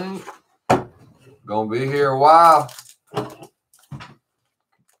tonight. Gonna be here a while.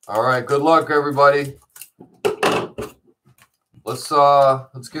 All right, good luck, everybody.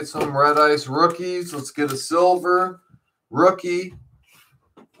 Let's get some red ice rookies. Let's get a silver rookie.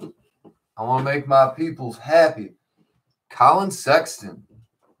 I want to make my peoples happy. Colin Sexton,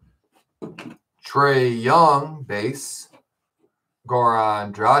 Trey Young, base,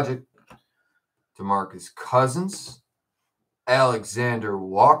 Goran Dragic, DeMarcus Cousins, Alexander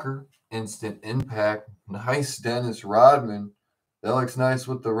Walker, instant impact. Nice Dennis Rodman. That looks nice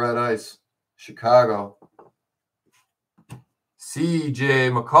with the red ice. Chicago. C.J.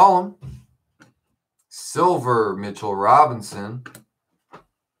 McCollum, silver Mitchell Robinson,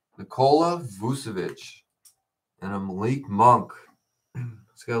 Nikola Vucevic, and a Malik Monk.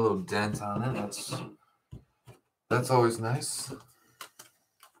 It's got a little dent on it. That's always nice.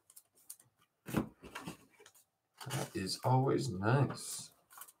 That is always nice.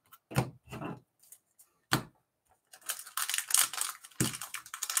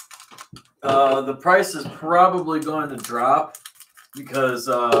 The price is probably going to drop because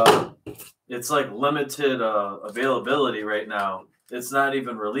it's like limited availability right now. It's not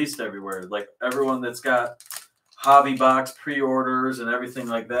even released everywhere. Like everyone that's got hobby box pre-orders and everything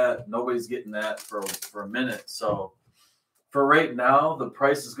like that, nobody's getting that for a minute. So for right now, the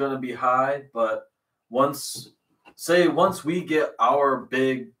price is going to be high. But once we get our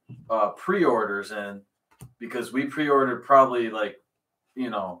big pre-orders in, because we pre-ordered probably like,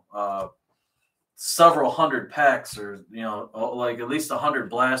 several hundred packs or, like at least 100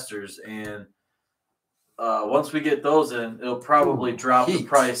 blasters. And once we get those in, it'll probably drop the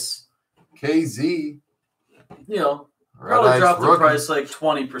price. KZ. Probably drop the price like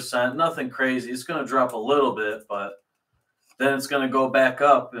 20%. Nothing crazy. It's going to drop a little bit, but then it's going to go back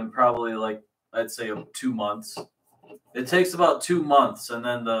up in probably like, I'd say 2 months. It takes about 2 months, and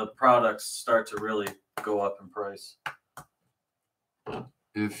then the products start to really go up in price.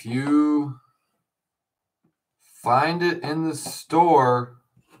 If you find it in the store,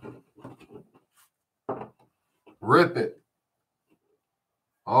 rip it.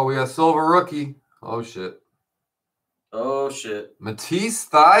 Oh, we got silver rookie. Oh, shit. Matisse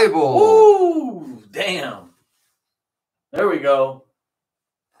Thybulle. Ooh, damn. There we go.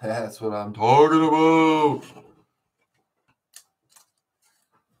 That's what I'm talking about.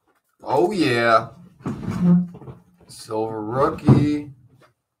 Oh, yeah. Silver rookie.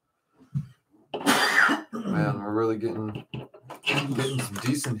 Man, we're really getting some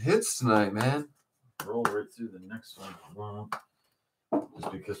decent hits tonight, man. Roll right through the next one.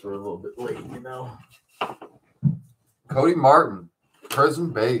 Just because we're a little bit late, you know. Cody Martin,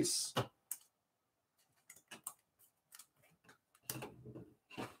 Prizm base.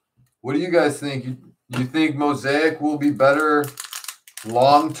 What do you guys think? You think Mosaic will be better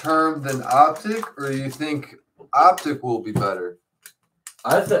long-term than Optic, or do you think Optic will be better?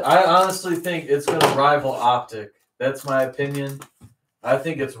 I honestly think it's going to rival Optic. That's my opinion. I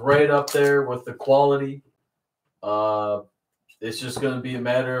think it's right up there with the quality. It's just going to be a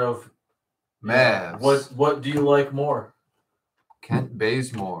matter of what do you like more? Kent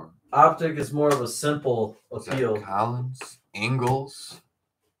Bazemore. Optic is more of a simple appeal. Zach Collins, Ingles,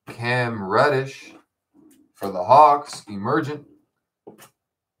 Cam Reddish for the Hawks, emergent.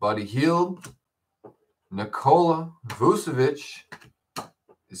 Buddy Hield, Nikola Vucevic,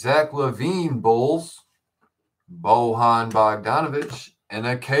 Zach LaVine Bulls, Bohan Bogdanovic, and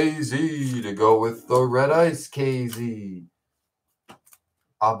a KZ to go with the Red Ice KZ.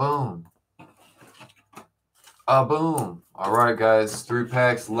 A boom. A boom. All right, guys. 3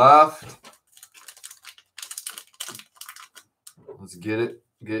 packs left. Let's get it.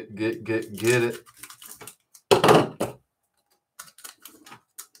 Get it.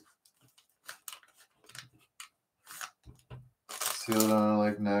 See what I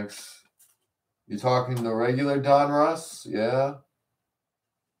like next. You talking the regular Don Russ? Yeah.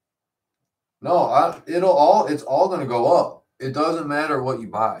 No, it's all gonna go up. It doesn't matter what you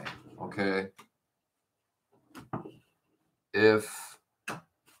buy. Okay. If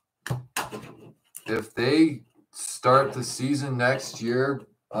they start the season next year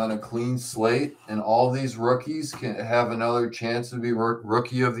on a clean slate and all these rookies can have another chance to be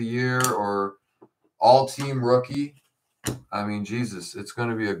rookie of the year or all team rookie, I mean, Jesus, it's going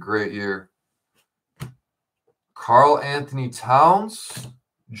to be a great year. Karl Anthony Towns,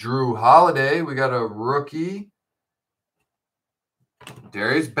 Drew Holiday, we got a rookie.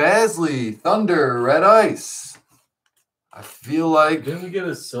 Darius Bazley, Thunder, Red Ice. I feel like... Didn't we get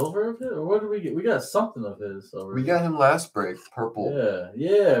a silver of it? Or what did we get? We got something of his. We got him last break, purple.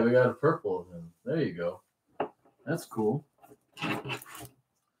 Yeah, we got a purple of him. There you go. That's cool.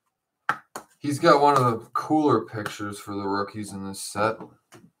 He's got one of the cooler pictures for the rookies in this set.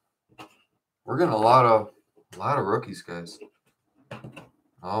 We're getting a lot of rookies, guys.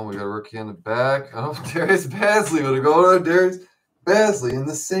 Oh, we got a rookie in the back. Oh, Darius Bazley. We're going to Darius Bazley in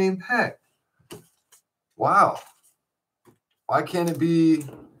the same pack. Wow. Why can't it be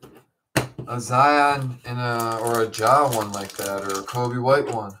a Zion or a Ja one like that, or a Kobe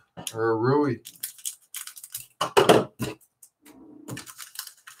White one, or a Rui?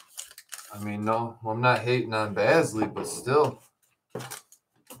 I mean, no, I'm not hating on Bazley, but still.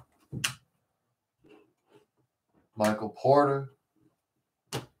 Michael Porter.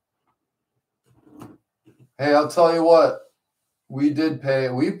 Hey, I'll tell you what. We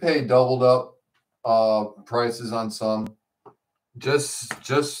paid doubled up prices on some.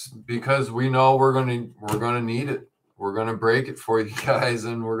 Just because we know we're gonna need it. We're gonna break it for you guys,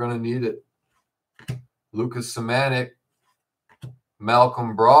 and we're gonna need it. Lucas Samanik,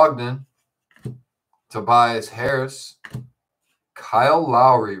 Malcolm Brogdon, Tobias Harris, Kyle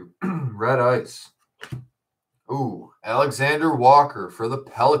Lowry, Red Ice. Ooh, Alexander Walker for the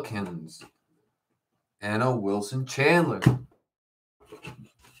Pelicans, and a Wilson Chandler.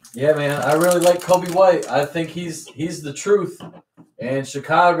 Yeah, man, I really like Kobe White. I think he's the truth. And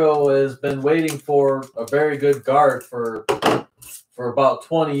Chicago has been waiting for a very good guard for about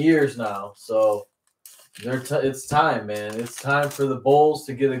 20 years now. So it's time, man. It's time for the Bulls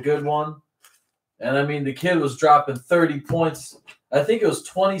to get a good one. And, I mean, the kid was dropping 30 points. I think it was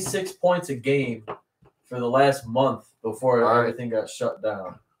 26 points a game for the last month before everything got shut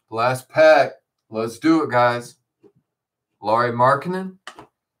down. Last pack. Let's do it, guys. Lauri Markkanen,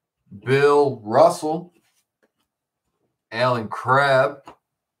 Bill Russell, Alan Crabb,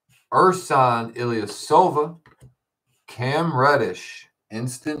 Ersan Ilyasova, Cam Reddish,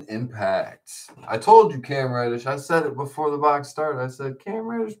 instant impact. I told you Cam Reddish. I said it before the box started. I said, Cam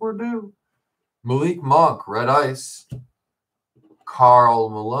Reddish, we're due. Malik Monk, Red Ice. Karl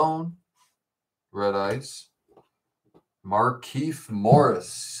Malone, Red Ice. Markieff Morris,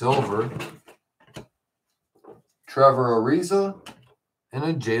 silver. Trevor Ariza, and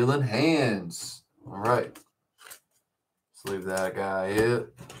a Jalen Hands. All right. Let's leave that guy up.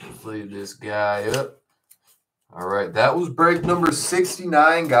 Let's leave this guy up. All right. That was break number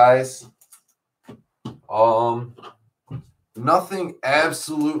 69, guys. Nothing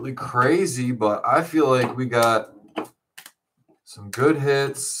absolutely crazy, but I feel like we got some good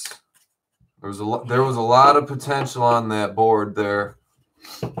hits. There was a lot of potential on that board there.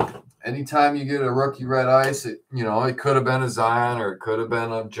 Anytime you get a rookie red ice, it could have been a Zion, or it could have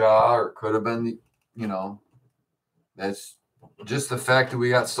been a Ja, or it could have been that's just the fact that we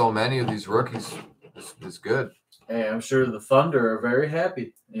got so many of these rookies is good. Hey, I'm sure the Thunder are very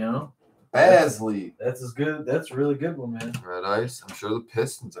happy. Basley. That's as good. That's a really good one, man. Red ice. I'm sure the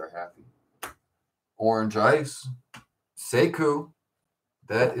Pistons are happy. Orange ice. Sekou.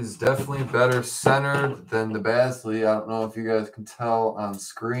 That is definitely better centered than the Basley. I don't know if you guys can tell on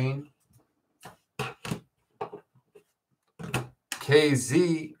screen.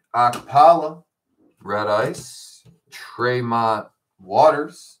 KZ Akpala. Red ice. Tremont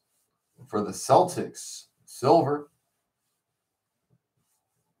Waters for the Celtics. Silver.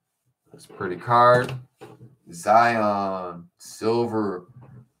 That's a pretty card. Zion, silver.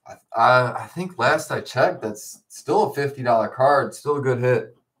 I think last I checked, that's still a $50 card. Still a good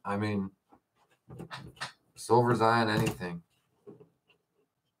hit. I mean, silver Zion, anything.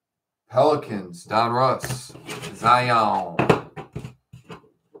 Pelicans, Don Russ. Zion.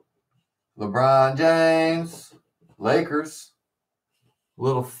 LeBron James. Lakers. A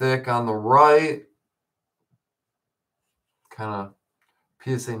little thick on the right. Kind of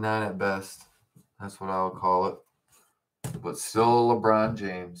PSA 9 at best. That's what I would call it. But still LeBron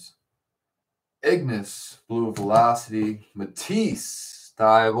James. Ignis, Blue Velocity. Matisse,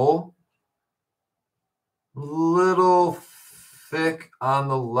 Thibault. Little thick on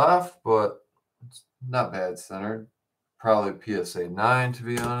the left, but it's not bad centered. Probably PSA 9, to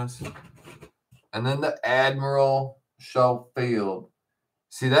be honest. And then the Admiral Schofield.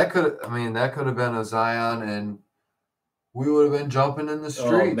 See, that could have been a Zion, and we would have been jumping in the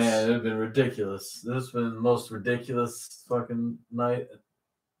streets. Oh, man, it would have been ridiculous. This has been the most ridiculous fucking night.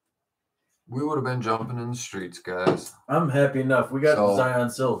 We would have been jumping in the streets, guys. I'm happy enough. We got the Zion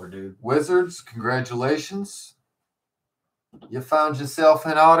Silver, dude. Wizards, congratulations. You found yourself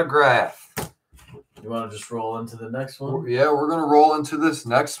an autograph. You want to just roll into the next one? Yeah, we're going to roll into this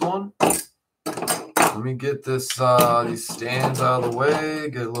next one. Let me get this these stands out of the way,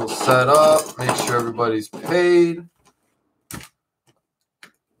 get a little set up, make sure everybody's paid.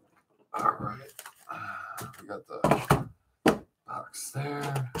 All right. We got the box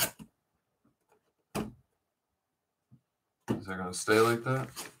there. Is that going to stay like that?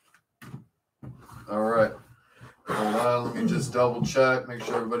 All right. Hold on. Let me just double check, make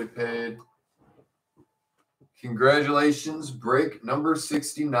sure everybody paid. Congratulations. Break number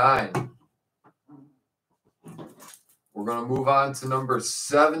 69. We're going to move on to number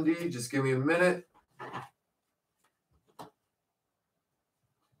 70. Just give me a minute.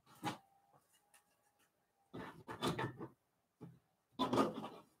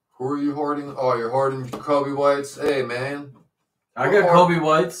 Who are you hoarding? Oh, you're hoarding Kobe Whites. Hey, man. I got Kobe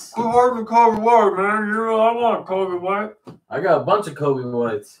Whites. Who's hoarding Kobe White, man? I want Kobe White. I got a bunch of Kobe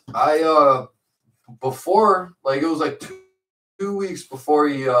Whites. Before, like, it was like two weeks before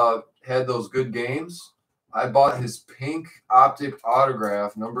he had those good games, I bought his pink Optic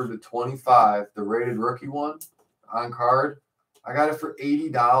autograph, numbered to 25, the rated rookie one on card. I got it for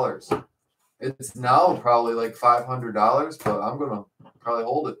 $80. It's now probably like $500, but I'm going to probably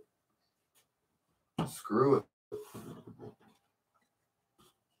hold it. Screw it.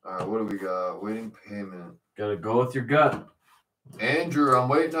 All right, what do we got? Waiting payment. Got to go with your gut. Andrew, I'm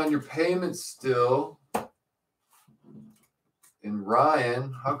waiting on your payment still. And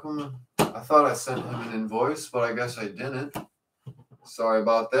Ryan, how come I thought I sent him an invoice, but I guess I didn't. Sorry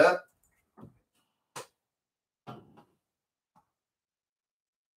about that.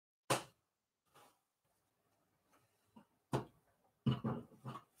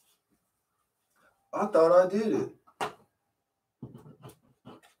 I thought I did it.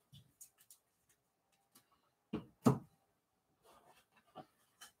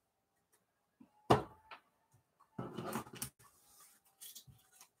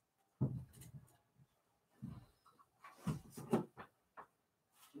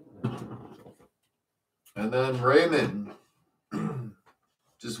 And then Raymond,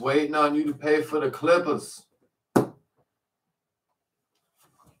 just waiting on you to pay for the Clippers.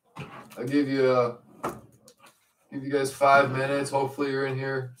 I'll give you guys 5 minutes. Hopefully you're in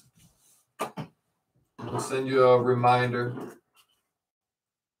here. I'll send you a reminder.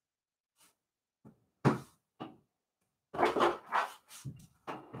 We're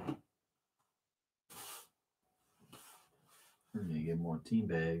gonna get more team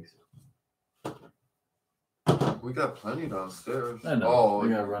bags. We got plenty downstairs. I know. Oh, we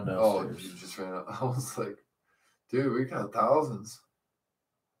gotta run downstairs. Oh, you just ran out. I was like, Dude, we got thousands.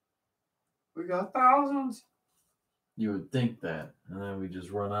 We got thousands. You would think that, and then we just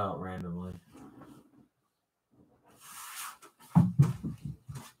run out randomly.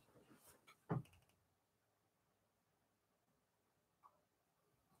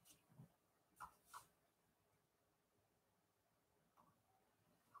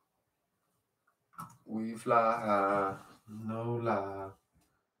 We fly high, no lie.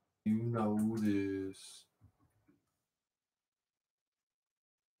 You know this.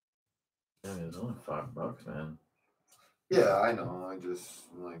 I mean, it's only $5, man. Yeah, I know. I'm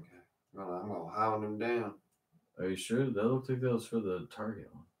gonna hound him down. Are you sure? That looked like that was for the Target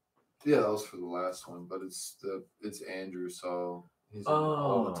one. Yeah, that was for the last one, but it's Andrew, so he's in it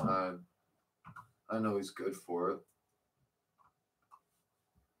all the time. I know he's good for it.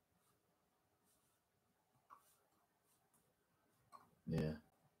 Yeah.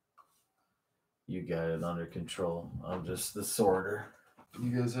 You got it under control. I'm just the sorter.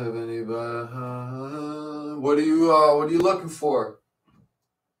 You guys have any? What are you looking for?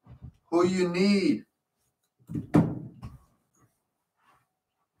 Who you need?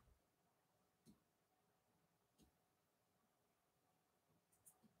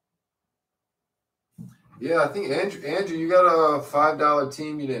 Yeah, I think Andrew, you got a $5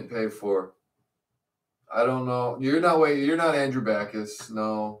 team you didn't pay for. I don't know. You're not Andrew Backus.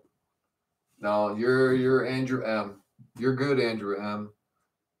 No, you're Andrew M. You're good, Andrew M.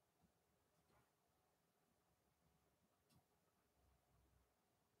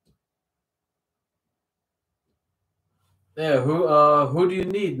 Yeah, who do you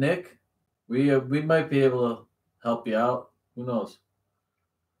need, Nick? We might be able to help you out. Who knows?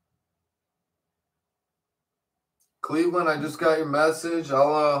 Cleveland, I just got your message.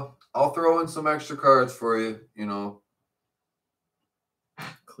 I'll throw in some extra cards for you, you know.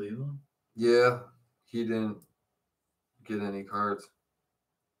 Cleveland? Yeah, he didn't get any cards.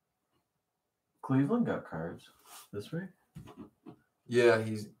 Cleveland got cards this week? Yeah,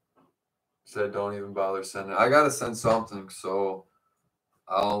 he said don't even bother sending. I gotta send something, so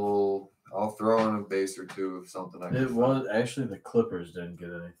I'll throw in a base or two of something. It was actually the Clippers didn't get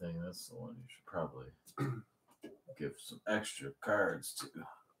anything. That's the one you should probably give some extra cards to.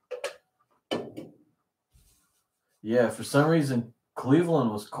 Yeah, for some reason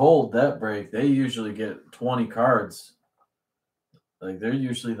Cleveland was cold that break. They usually get 20 cards. Like they're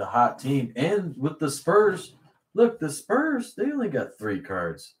usually the hot team. And with the Spurs, look, the Spurs, they only got 3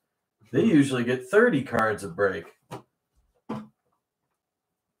 cards. They usually get 30 cards a break. All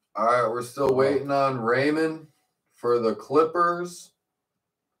right, we're still waiting on Raymond for the Clippers,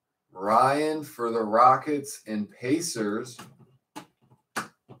 Ryan for the Rockets and Pacers.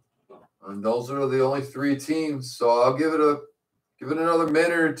 And those are the only 3 teams. So I'll give it another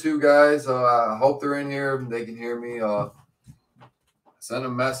minute or two, guys. I hope they're in here and they can hear me. I send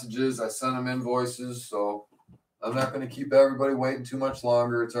them messages. I send them invoices. So I'm not going to keep everybody waiting too much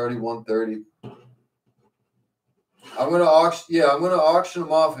longer. It's already 1:30. I'm going to auction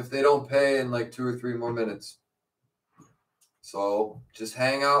them off if they don't pay in like 2 or 3 more minutes. So just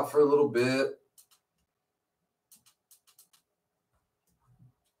hang out for a little bit.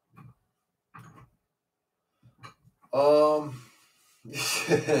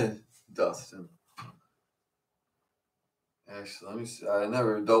 Dustin. Actually, let me see. I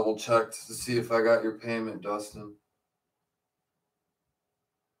never double checked to see if I got your payment, Dustin.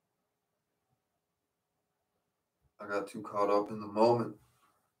 I got too caught up in the moment.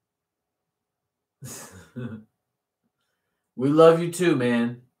 We love you too,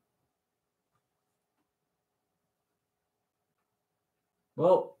 man.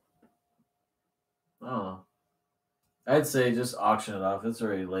 Well, I don't know. I'd say just auction it off. It's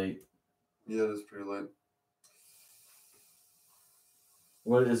already late. Yeah, it's pretty late.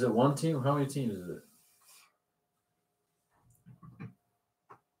 What is it? One team? How many teams is it?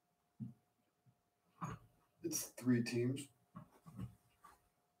 It's 3 teams.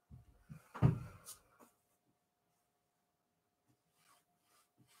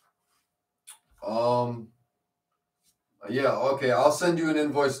 Yeah, okay. I'll send you an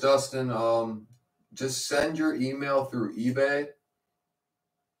invoice, Dustin. Just send your email through eBay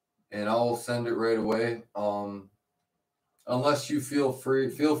and I'll send it right away. Unless you feel free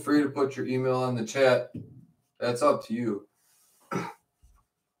to put your email in the chat. That's up to you.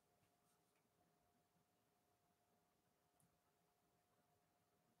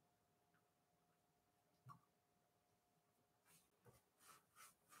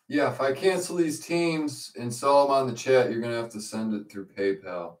 Yeah, if I cancel these teams and sell them on the chat, you're going to have to send it through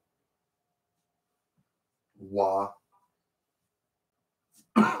PayPal. Wah.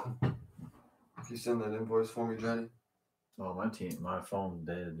 you send that invoice for me, Johnny? Oh, my phone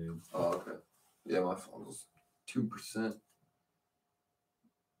dead, dude. Oh, okay. Yeah, my phone was 2%.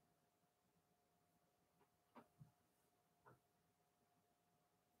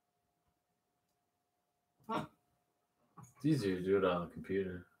 It's easier to do it on the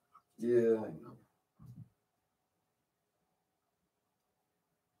computer. Yeah, I know.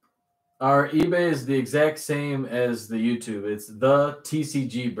 Our eBay is the exact same as the YouTube. It's the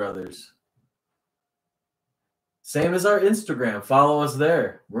TCG Brothers. Same as our Instagram. Follow us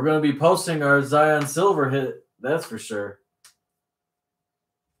there. We're going to be posting our Zion Silver hit. That's for sure.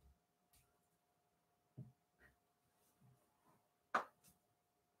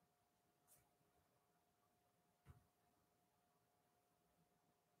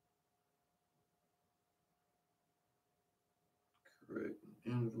 Create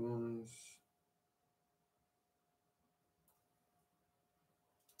an invoice.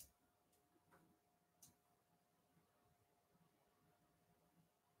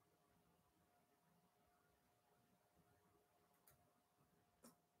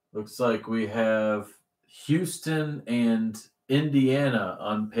 Looks like we have Houston and Indiana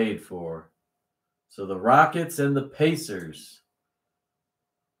unpaid for. So the Rockets and the Pacers.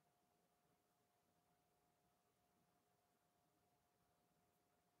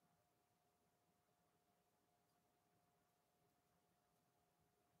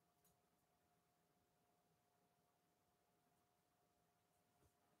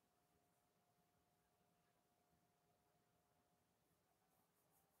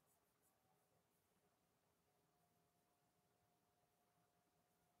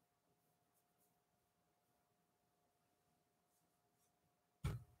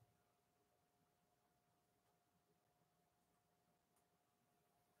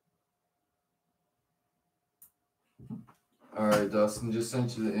 All right, Dustin, just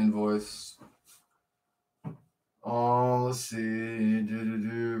sent you the invoice. Oh, let's see.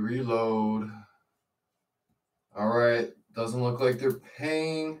 Reload. All right. Doesn't look like they're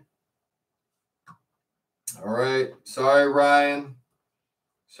paying. All right. Sorry, Ryan.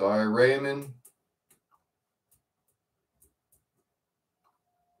 Sorry, Raymond.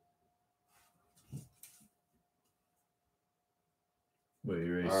 Wait,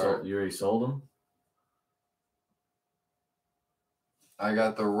 you already sold them? I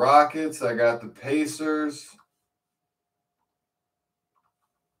got the Rockets. I got the Pacers.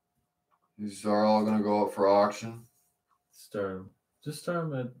 These are all going to go up for auction. Just start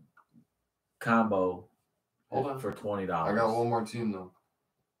them at combo. Hold on. For $20. I got one more team, though.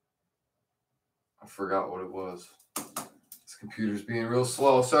 I forgot what it was. This computer's being real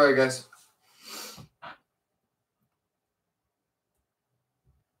slow. Sorry, guys.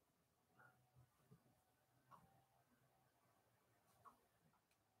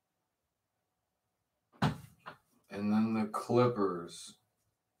 And then the Clippers.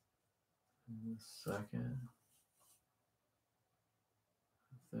 Second.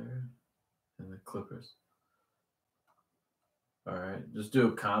 Third. And the Clippers. All right. Just do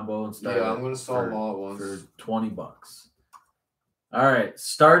a combo and start. Yeah, I'm going to sell them all at once. For $20. All right.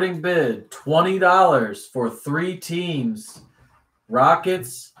 Starting bid, $20 for 3 teams.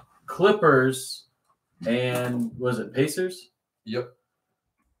 Rockets, Clippers, and was it Pacers? Yep.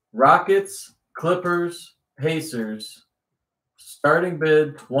 Rockets, Clippers, Pacers. Starting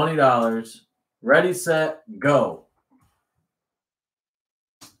bid, $20. Ready, set, go.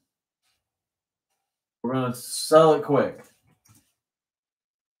 We're going to sell it quick.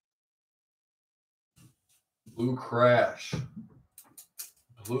 Blue Crash.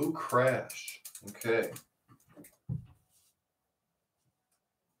 Blue Crash. Okay.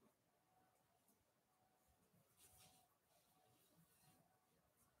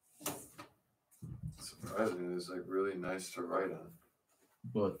 Surprisingly, it's like really nice to write on.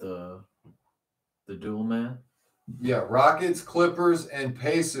 What, the dual man? Yeah, Rockets, Clippers, and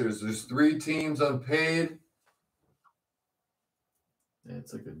Pacers. There's 3 teams unpaid. Yeah,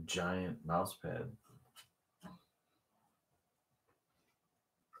 it's like a giant mouse pad.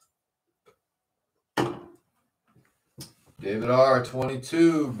 David R,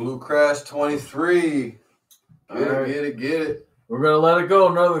 22. Blue Crash, 23. Get it. We're going to let it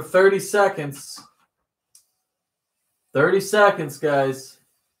go another 30 seconds. 30 seconds, guys.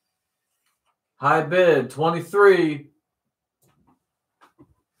 High bid, 23.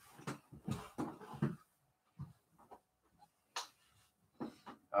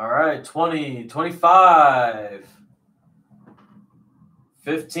 All right, 20, 25.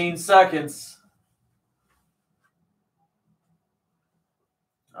 15 seconds.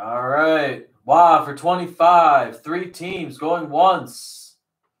 All right. Wow, for 25. 3 teams going once.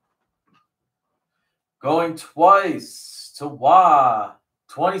 Going twice to Wah.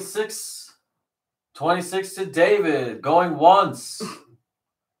 26. 26 to David. Going once.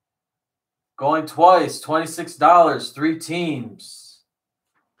 Going twice. $26. 3 teams.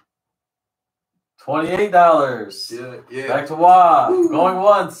 $28. Yeah. Back to Wah. Woo. Going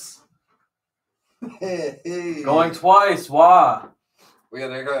once. Hey. Going twice. Wah. We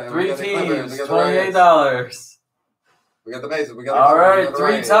got 3 teams. $28. We got the bases. We got all right,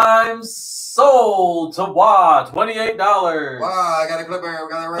 3 times sold to Wah. $28. Wow, I got a Clipper.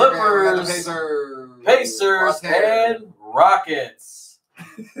 We got a Clippers. We got the Pacers. Pacers and Rockets.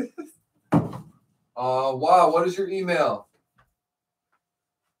 Wow, what is your email?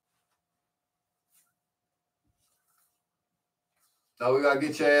 Now we gotta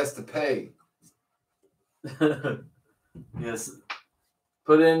get your ass to pay. Yes.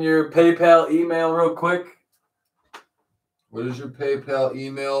 Put in your PayPal email real quick. What is your PayPal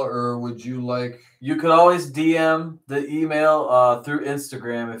email, or would you like? You could always DM the email through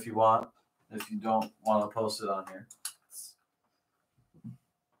Instagram if you want. If you don't want to post it on here,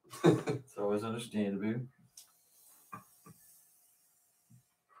 it's always understandable.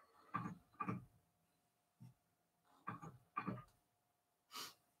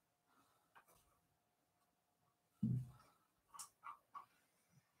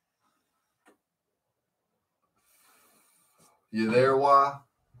 You there, Wah?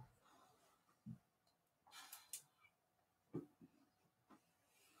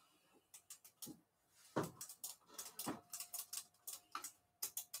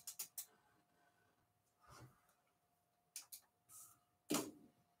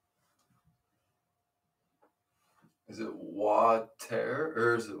 Is it water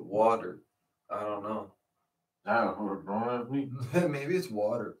or is it water? I don't know. Maybe it's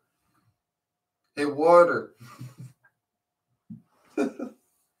water. Hey, water.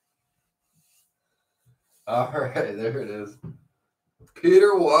 All right, there it is.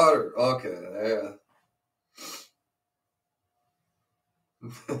 Peter Water. Okay, yeah.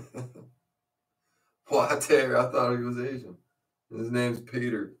 Water. I thought he was Asian. His name's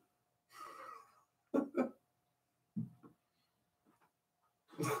Peter.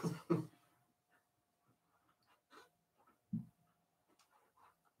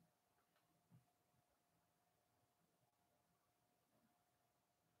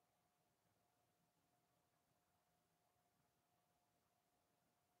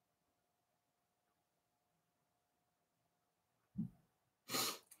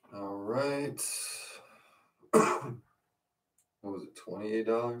 All right. What was it? $28?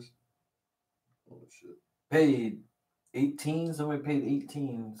 Holy shit. Paid 18. Somebody paid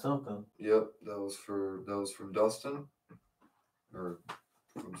 18 something. Yep, that was from Dustin or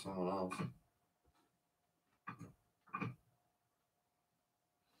from someone else.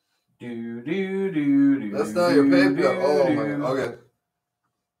 That's not your PayPal. Oh my god. Okay.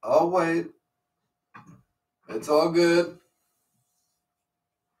 I'll wait. It's all good.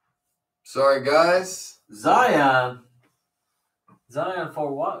 Sorry, guys. Zion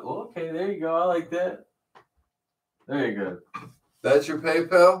for what? Well, okay, there you go. I like that. There you go. That's your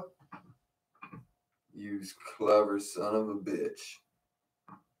PayPal? You clever son of a bitch.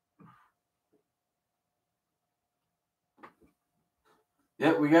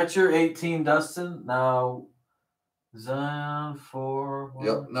 Yep, we got your 18, Dustin. Now, Zion for...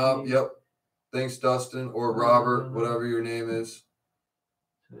 Yep, no, yep. Thanks, Dustin, or Robert, whatever your name is.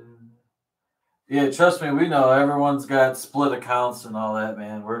 Yeah, trust me, we know everyone's got split accounts and all that,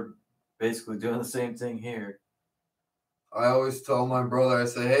 man. We're basically doing the same thing here. I always tell my brother, I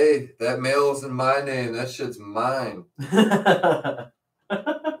say, hey, that mail isn't my name. That shit's mine. All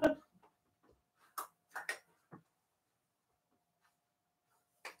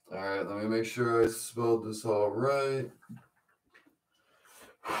right, let me make sure I spelled this all right.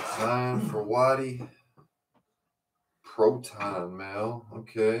 Zion for Waddy. Proton mail.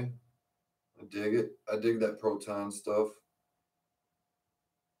 Okay. I dig it. I dig that proton stuff.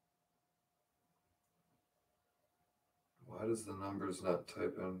 Why does the numbers not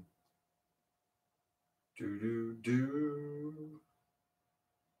type in? Do.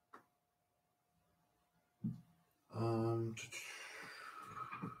 What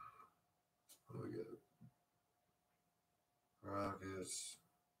do we got? Rockets,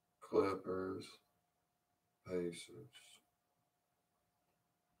 Clippers, Pacers.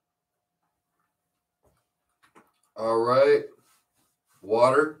 All right.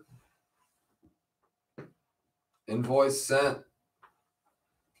 Water. Invoice sent.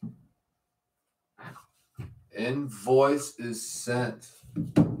 Invoice is sent.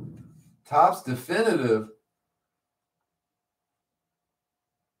 Topps definitive.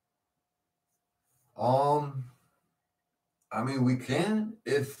 I mean, we can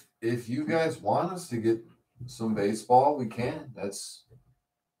if you guys want us to get some baseball, we can. I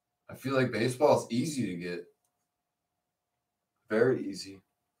feel like baseball is easy to get. Very easy.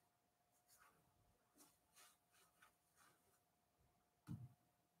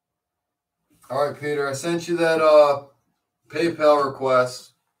 All right, Peter, I sent you that PayPal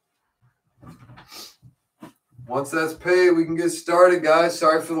request. Once that's paid, we can get started, guys.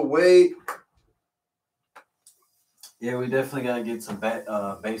 Sorry for the wait. Yeah, we definitely got to get some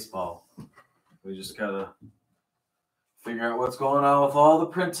baseball. We just got to figure out what's going on with all the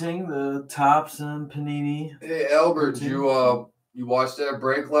printing, the Tops and Panini. Hey, Albert, printing. You watched that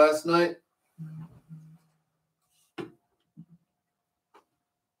break last night?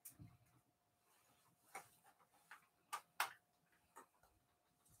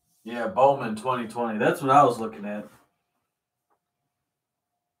 Yeah, Bowman 2020. That's what I was looking at.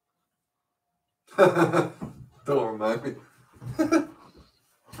 Don't remind me.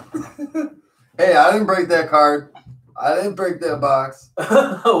 Hey, I didn't break that card. I didn't break that box.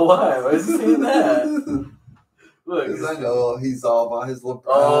 Why? Why is he saying that? Look, I know he's all about his LeBron.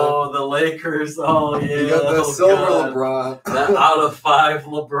 Oh, the Lakers. Oh, yeah. He got that silver LeBron. That out of 5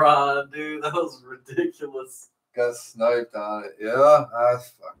 LeBron, dude. That was ridiculous. Got sniped on it. Yeah,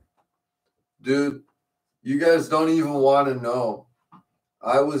 that's fucking. Dude, you guys don't even want to know.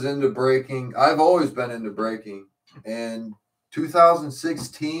 I was into breaking. I've always been into breaking. And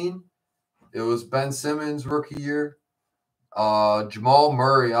 2016, it was Ben Simmons' rookie year. Jamal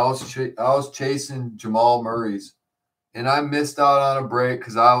Murray. I was chasing Jamal Murray's, and I missed out on a break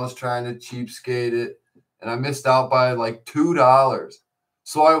because I was trying to cheapskate it, and I missed out by like $2.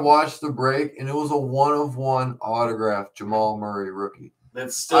 So I watched the break, and it was a 1-of-1 autograph Jamal Murray rookie.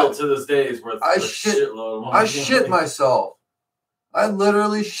 That's still to this day is worth a shitload of money. I shit myself. I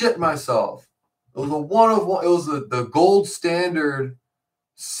literally shit myself. It was a 1-of-1. It was the gold standard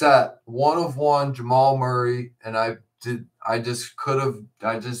set 1-of-1 Jamal Murray, and I just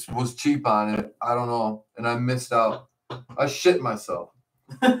was cheap on it. I don't know, and I missed out. I shit myself.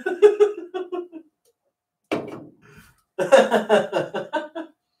 All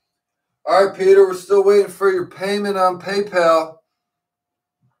right, Peter, we're still waiting for your payment on PayPal.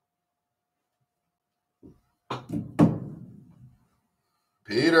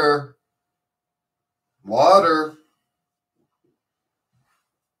 Peter, water.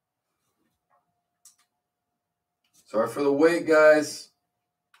 Sorry for the wait, guys.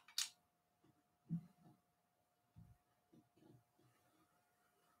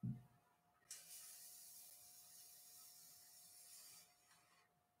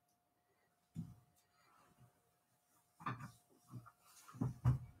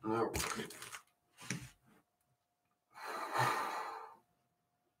 All right.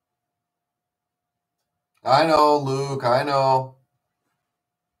 I know, Luke. I know.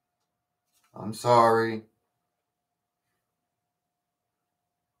 I'm sorry.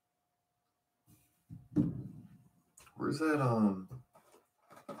 Where's that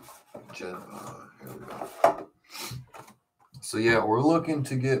Jen? Here we go. So yeah, we're looking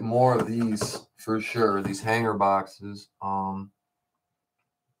to get more of these for sure. These hanger boxes.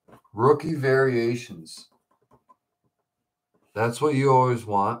 Rookie variations. That's what you always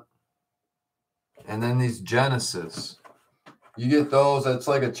want. And then these Genesis. You get those, that's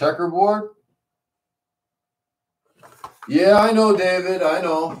like a checkerboard. Yeah, I know, David. I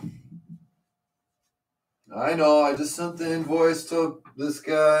know. I just sent the invoice to this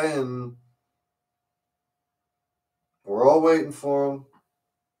guy, and we're all waiting for him.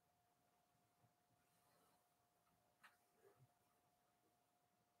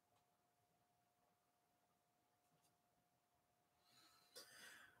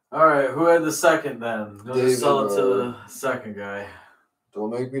 All right, who had the second then? Just sell it to the second guy. Don't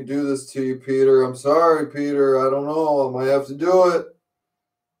make me do this to you, Peter. I'm sorry, Peter. I don't know. I might have to do it.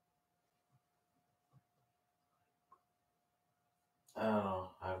 I don't know.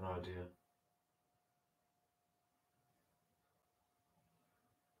 I have no idea.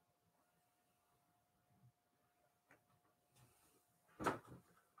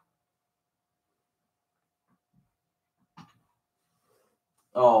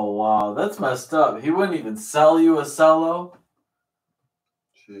 Oh, wow. That's messed up. He wouldn't even sell you a cello?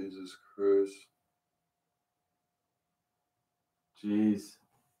 Jesus Christ. Jeez.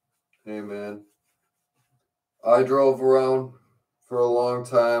 Hey, man. I drove around for a long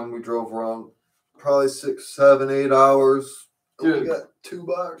time. We drove around probably 6, 7, 8 hours. Dude. We got 2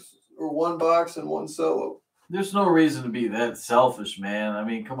 boxes, or 1 box and 1 cello. There's no reason to be that selfish, man. I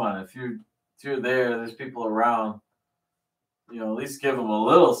mean, come on. If you're there, there's people around. at least give them a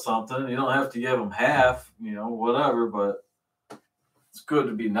little something. You don't have to give them half, whatever, but it's good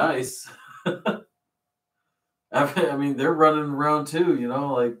to be nice. I mean, they're running around too,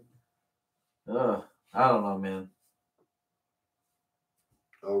 like, I don't know, man.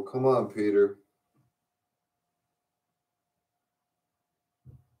 Oh, come on, Peter.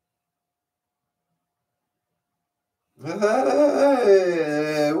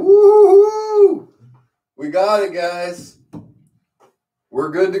 Hey, woo! We got it, guys.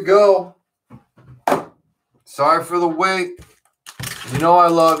 We're good to go. Sorry for the wait. You know I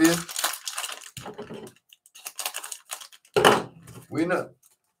love you. We know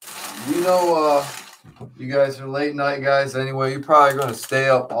you guys are late night guys anyway. You're probably going to stay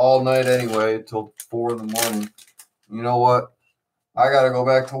up all night anyway till 4 in the morning. You know what? I got to go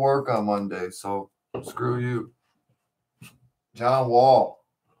back to work on Monday, so screw you. John Wall,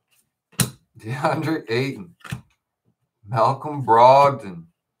 DeAndre Ayton, Malcolm Brogdon,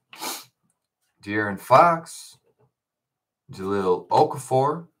 De'Aaron Fox, Jahlil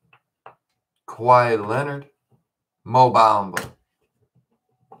Okafor, Kawhi Leonard, Mo Bamba,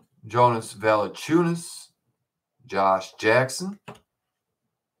 Jonas Valanciunas, Josh Jackson,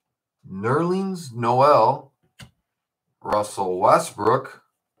 Nerlens Noel, Russell Westbrook,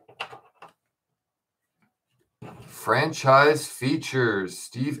 franchise features,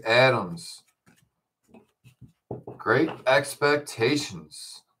 Steve Adams, Great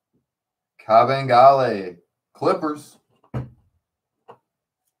Expectations, Kabengale, Clippers,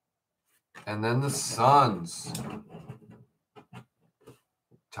 and then the Suns,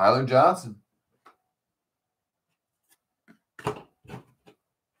 Tyler Johnson.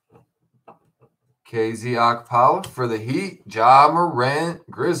 KZ Okpala for the Heat. Ja Morant,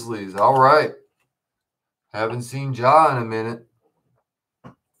 Grizzlies. All right. Haven't seen Ja in a minute.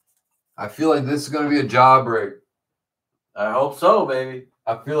 I feel like this is going to be a Ja break. I hope so, baby.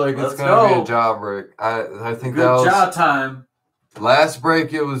 I feel like it's going to be a Ja break. I think good that was Ja time. Last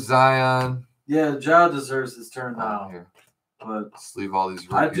break, it was Zion. Yeah, Ja deserves his turn now. Here. But let's leave all these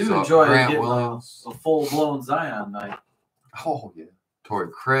I rookies do up. enjoy Grant getting Williams. a full-blown Zion night. Oh, yeah. Torrey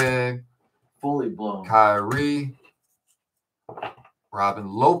Craig. Fully blown. Kyrie. Robin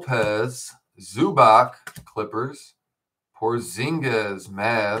Lopez. Zubac, Clippers. Porzingis,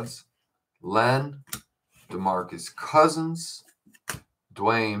 Mavs. Len. DeMarcus Cousins.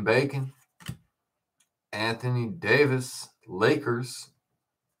 Dwayne Bacon. Anthony Davis, Lakers.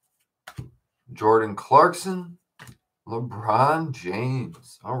 Jordan Clarkson. LeBron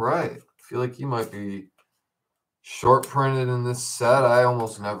James. All right. I feel like he might be short printed in this set. I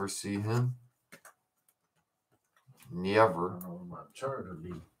almost never see him. Never. I don't know what my chart would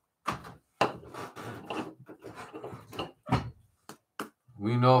be.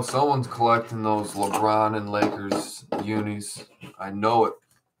 We know someone's collecting those LeBron and Lakers unis. I know it.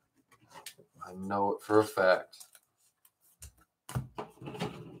 I know it for a fact.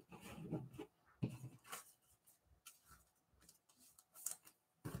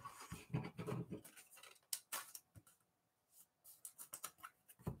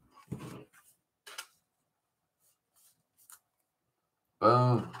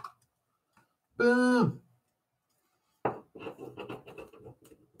 Boom. Boom.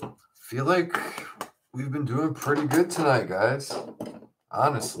 Feel like we've been doing pretty good tonight, guys.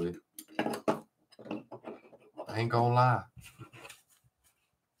 Honestly. I ain't gonna lie.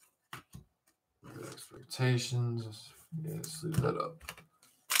 Good expectations. Yeah, let's leave that up.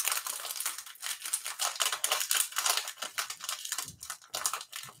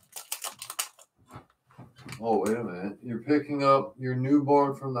 Oh, wait a minute. You're picking up your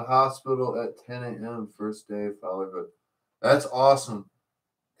newborn from the hospital at 10 a.m. First day of fatherhood. That's awesome.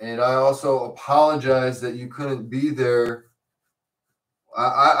 And I also apologize that you couldn't be there.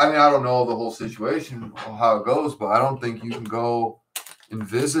 I mean, I don't know the whole situation, how it goes, but I don't think you can go and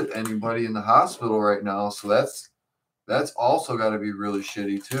visit anybody in the hospital right now. So that's also got to be really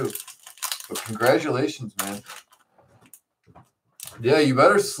shitty too. But congratulations, man. Yeah, you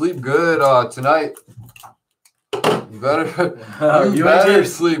better sleep good tonight. You better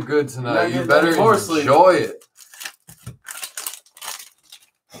sleep good tonight. You better enjoy it.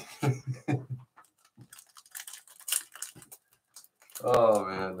 Oh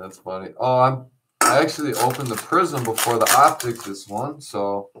man, that's funny. Oh, I actually opened the Prizm before the Optic this one,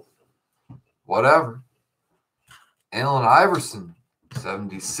 so whatever. Allen Iverson,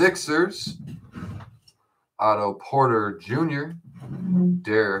 76ers. Otto Porter Jr.,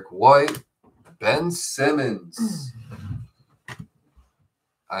 Derek White, Ben Simmons,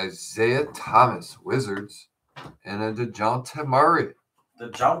 Isaiah Thomas, Wizards, and a DeJounte Murray.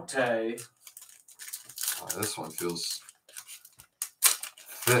 DeJounte. Oh, this one feels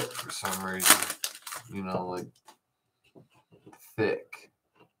fit for some reason. You know, like thick.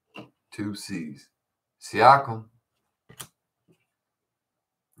 2 C's. Siakam.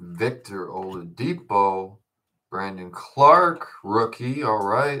 Victor Oladipo. Brandon Clark, rookie. All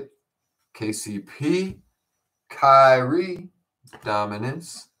right. KCP. Kyrie.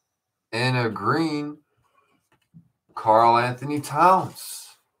 Dominance. Anna Green. Karl Anthony Towns.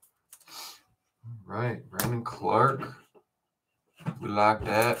 All right. Brandon Clark. We like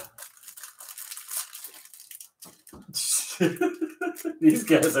that. These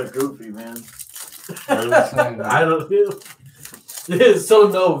guys are goofy, man. What are you saying? I don't know. So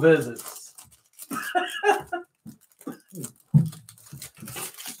no visits.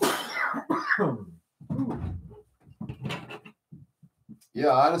 Yeah,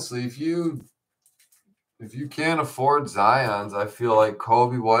 honestly, if you can't afford Zions, I feel like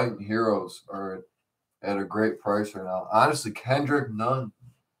Kobe White and Heroes are at a great price right now. Honestly, Kendrick Nunn.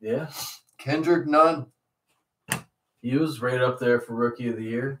 Yeah. Kendrick Nunn. He was right up there for Rookie of the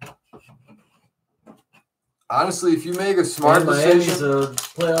Year. Honestly, if you make a smart Miami's decision, a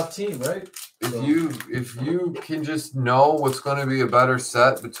playoff team, right? if you can just know what's going to be a better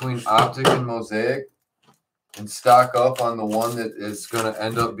set between Optic and Mosaic and stock up on the one that is going to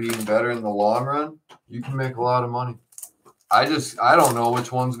end up being better in the long run, you can make a lot of money. I don't know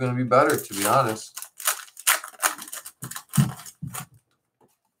which one's going to be better, to be honest.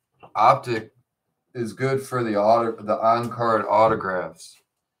 Optic is good for the on-card autographs.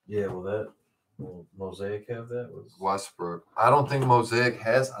 Yeah, will Mosaic have that? Westbrook. I don't think Mosaic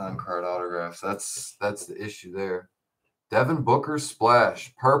has on-card autographs. That's the issue there. Devin Booker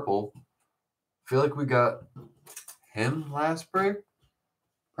splash purple. Feel like we got him last break.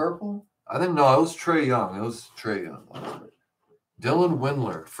 Purple. I didn't know. It was Trae Young. It was Trae Young last break. Dylan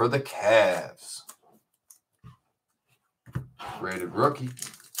Windler for the Cavs. Rated rookie.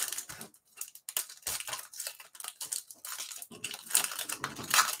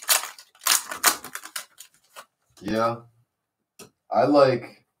 Yeah. I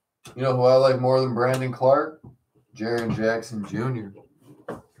like, you know who I like more than Brandon Clark? Jaren Jackson Jr.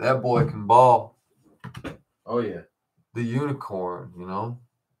 That boy can ball. Oh, yeah. The unicorn, you know?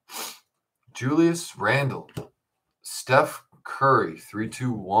 Julius Randle. Steph Curry,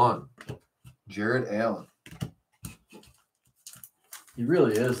 3-2-1. Jared Allen. He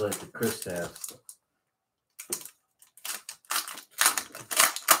really is like the Kristaps.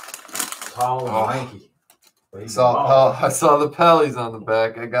 Tall and lanky. I saw the Pellies on the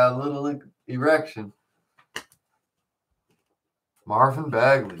back. I got a little erection. Marvin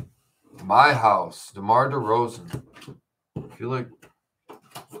Bagley. My House. DeMar DeRozan. I feel like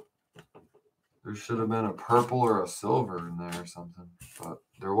there should have been a purple or a silver in there or something, but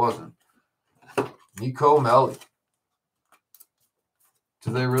there wasn't. Nico Melli.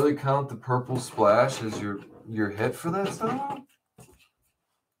 Do they really count the purple splash as your hit for that song?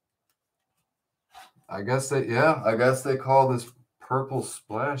 I guess they call this purple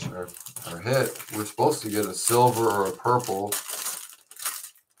splash our hit. We're supposed to get a silver or a purple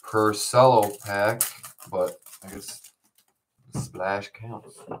per cello pack, but I guess the splash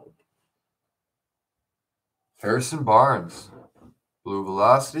counts. Harrison Barnes, Blue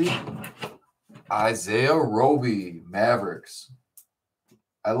Velocity. Isaiah Roby, Mavericks.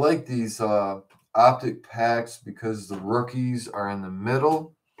 I like these Optic packs because the rookies are in the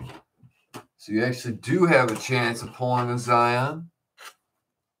middle. So you actually do have a chance of pulling a Zion.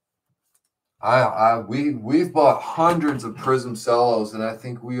 We've bought hundreds of Prizm cellos, and I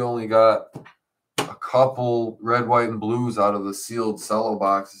think we only got a couple red, white, and blues out of the sealed cello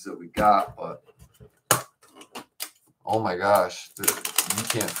boxes that we got. But oh my gosh, you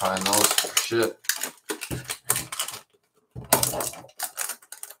can't find those for shit.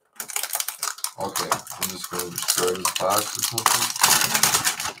 Okay, I'm just going to destroy this box or something.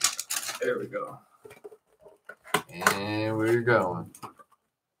 There we go. And we're going.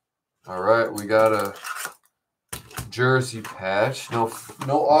 All right, we got a jersey patch. No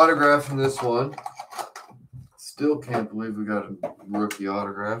autograph in this one. Still can't believe we got a rookie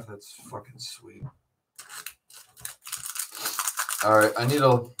autograph. That's fucking sweet. All right, I need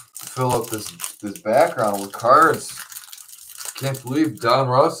to fill up this background with cards. Can't believe Don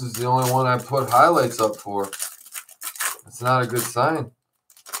Russ is the only one I put highlights up for. That's not a good sign.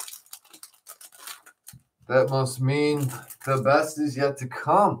 That must mean the best is yet to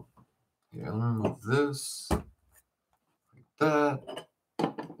come. Yeah, I'm gonna move this like that.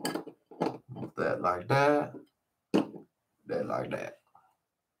 Move that like that. That like that.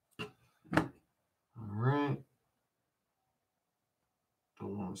 All right.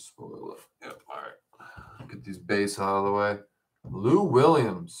 Don't want to spoil it. Yep. All right. Get these base out of the way. Lou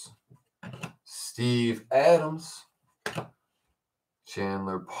Williams, Steve Adams,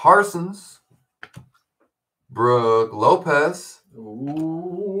 Chandler Parsons, Brooke Lopez,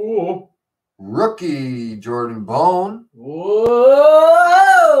 Ooh. rookie Jordan Bone.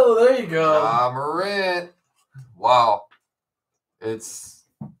 Whoa! There you go. Ja Morant. Wow. I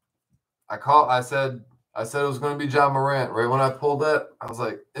said it was going to be Ja Morant. Right when I pulled that, I was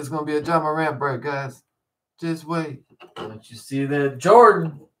like, it's going to be a Ja Morant break, guys. Just wait. Don't you see that,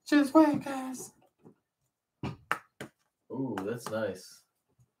 Jordan? Just wait, guys. Ooh, that's nice.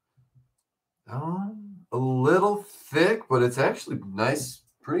 A little thick, but it's actually nice,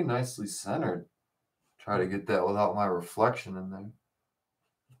 pretty nicely centered. Try to get that without my reflection in there.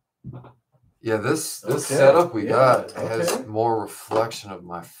 Yeah, this setup we got has more reflection of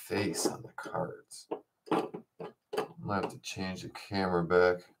my face on the cards. I'm gonna have to change the camera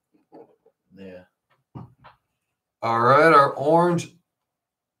back. Yeah. All right, our orange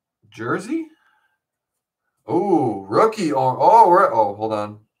jersey. Ooh, rookie orange. Hold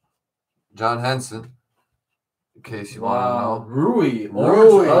on. John Henson. In case you want to know. Rui.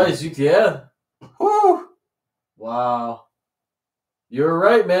 Orange ice. Yeah. Woo. Wow. You're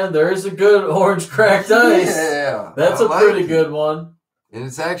right, man. There is a good orange cracked ice. Yeah. That's a pretty good one. And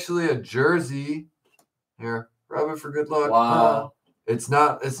it's actually a jersey. Here, rub it for good luck. Wow. It's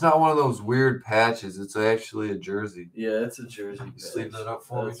not one of those weird patches. It's actually a jersey. Yeah, it's a jersey. Sleeve that up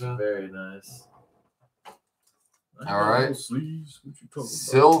for me, John. Very nice. All right. Sleeves. What you talking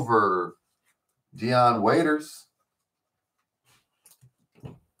Silver. Dion Waiters.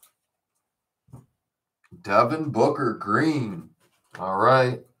 Devin Booker green. All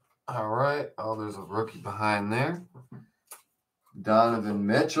right. Oh, there's a rookie behind there. Donovan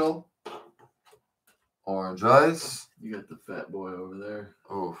Mitchell. Orange ice. You got the fat boy over there.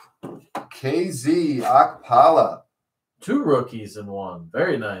 Oof. KZ Akpala. 2 rookies in one.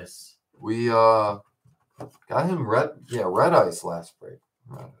 Very nice. We got him red ice last break.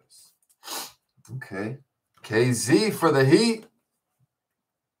 Red ice. Okay. KZ for the Heat.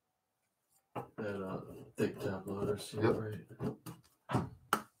 That thick top loader. Yep. Right.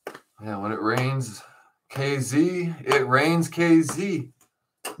 Yeah, when it rains KZ, it rains KZ.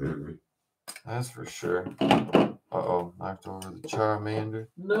 That's for sure. Uh-oh, knocked over the Charmander.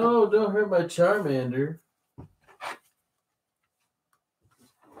 No, don't hurt my Charmander.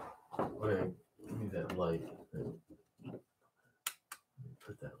 Wait, give me that light.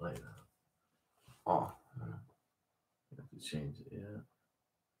 Put that light on. Oh. You have to change it, yeah.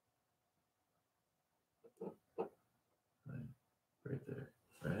 Right there,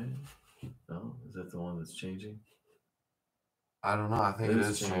 right? No? Is that the one that's changing? I don't know. I think it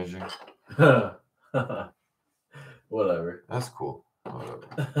is changing. Whatever. That's cool.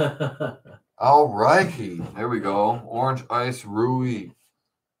 Whatever. All righty. There we go. Orange Ice Rui.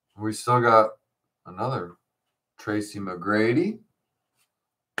 We still got another Tracy McGrady.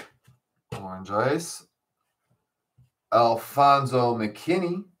 Orange Ice. Alfonso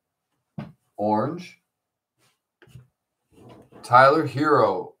McKinney. Orange. Tyler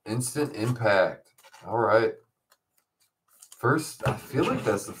Hero. Instant Impact. All right. First, I feel like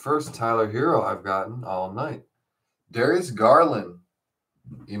that's the first Tyler Hero I've gotten all night. Darius Garland.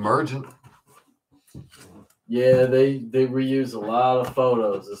 Emergent. Yeah, they reuse a lot of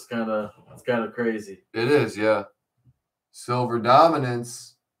photos. It's kind of crazy. It is, yeah. Silver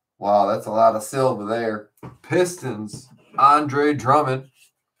Dominance. Wow, that's a lot of silver there. Pistons. Andre Drummond.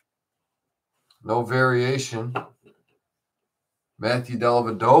 No variation. Matthew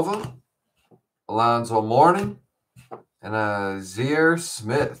Dellavedova. Alonzo Mourning. And Zaire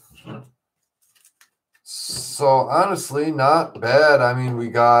Smith. So, honestly, not bad. I mean, we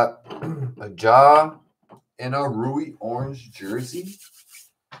got a Ja in a Rui orange jersey.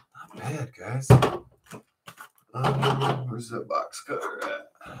 Not bad, guys. Where's that box cutter at?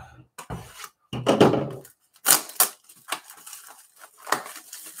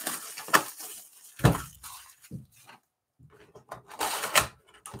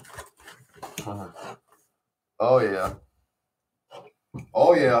 Oh, yeah.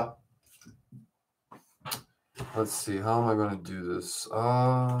 Oh, yeah. Let's see. How am I going to do this?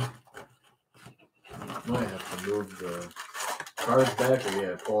 Might have to move the cards back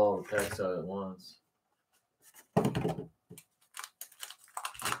or pull all the packs out at once. I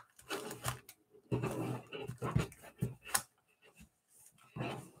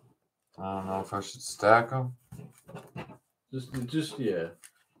don't know if I should stack them. Just yeah.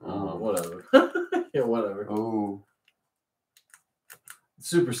 Whatever. Yeah, whatever. Oh.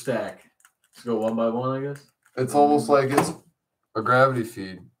 Super stack. Let's go one by one, I guess. It's almost like it's a gravity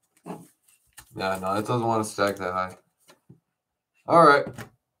feed. Yeah, no, it doesn't want to stack that high. All right,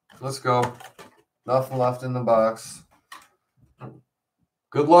 let's go. Nothing left in the box.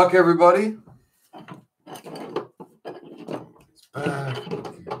 Good luck, everybody. It's back.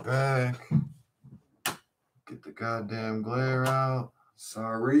 Get back. Get the goddamn glare out.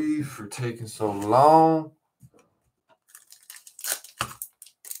 Sorry for taking so long.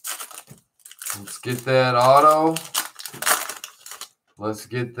 Let's get that auto. Let's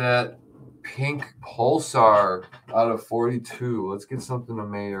get that pink pulsar out of 42. Let's get something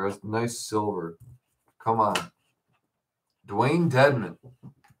amazing. A nice silver. Come on. Dwayne Dedman.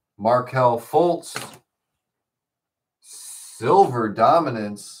 Markel Fultz. Silver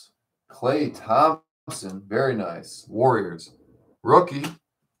dominance. Klay Thompson. Very nice. Warriors. Rookie.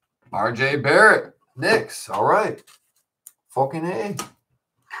 RJ Barrett. Knicks. All right. Fucking A.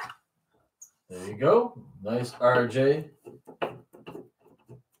 There you go. Nice RJ.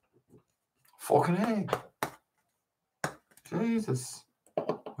 Fucking A. Jesus.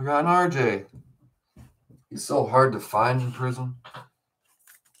 We got an RJ. He's so hard to find in Prizm.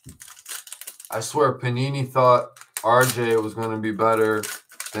 I swear Panini thought RJ was going to be better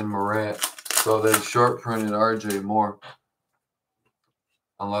than Morant, so they short printed RJ more.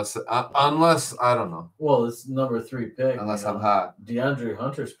 Unless I don't know. Well, it's number 3 pick. Unless I'm hot. DeAndre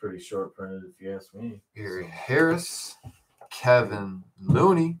Hunter's pretty short printed, if you ask me. Gary Harris, Kevin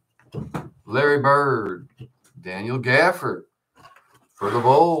Looney, Larry Bird, Daniel Gafford for the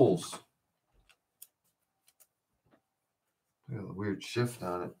Bulls. Got a weird shift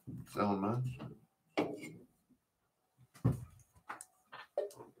on it. Selling mine.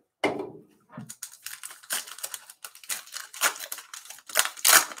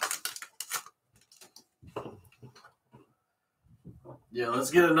 Yeah,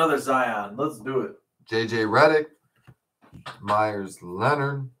 let's get another Zion. Let's do it. JJ Redick, Myers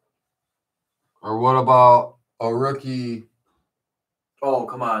Leonard. Or what about a rookie? Oh,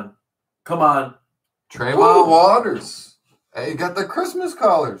 come on. Come on. Tremont Waters. Hey, you got the Christmas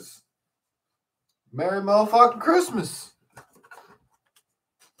colors. Merry motherfucking Christmas.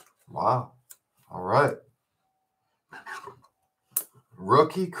 Wow. All right.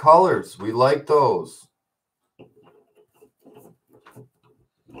 Rookie colors. We like those.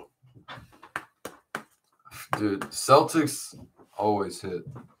 Dude, Celtics always hit.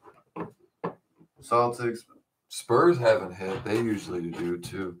 Celtics. Spurs haven't hit. They usually do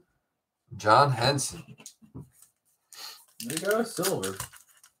too. John Henson. They got a silver.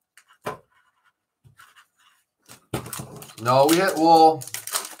 No, we had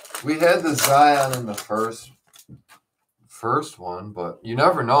the Zion in the first one, but you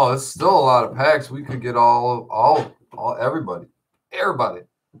never know. It's still a lot of packs. We could get all everybody.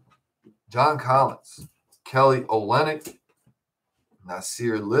 John Collins, Kelly Olynyk,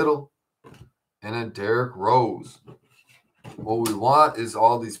 Nasir Little, and a Derrick Rose. What we want is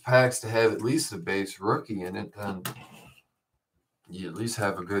all these packs to have at least a base rookie in it, then you at least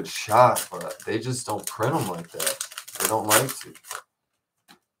have a good shot, but they just don't print them like that. They don't like to.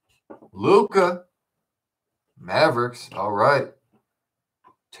 Luka, Mavericks, all right.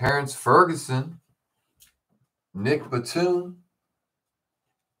 Terrence Ferguson, Nick Batum,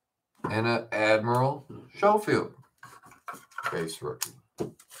 and an Admiral Schofield, base rookie.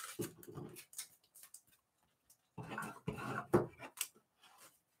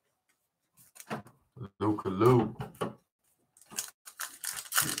 Luka Lou.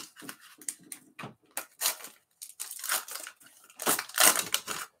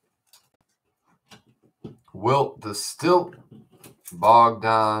 Wilt the Stilt,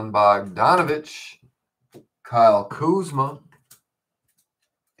 Bogdan Bogdanovich, Kyle Kuzma,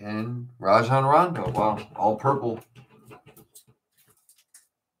 and Rajon Rondo. Wow, all purple.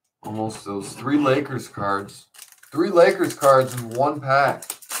 Almost those 3 Lakers cards. 3 Lakers cards in one pack.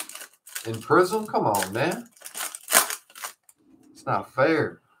 In Prizm? Come on, man. It's not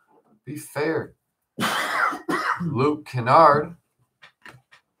fair. Be fair. Luke Kennard,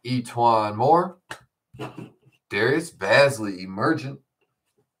 Etwan Moore, Darius Bazley, Emergent,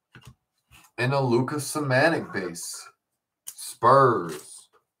 and a Luka Semantic base. Spurs.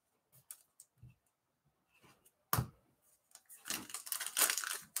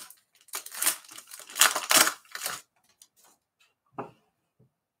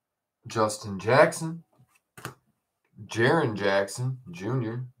 Justin Jackson, Jaren Jackson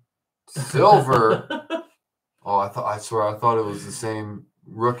Jr., Silver. Oh, I swear I thought it was the same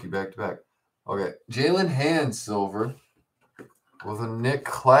rookie back to back. Okay, Jalen Hand silver with a Nick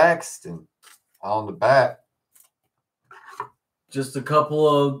Claxton on the back. Just a couple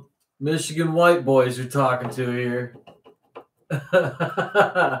of Michigan white boys you're talking to here.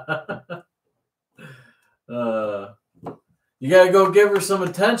 You gotta go give her some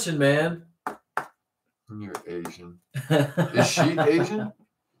attention, man. You're Asian. Is she Asian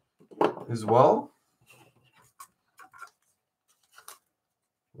as well?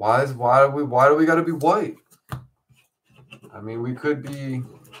 Why do we gotta be white? I mean, we could be.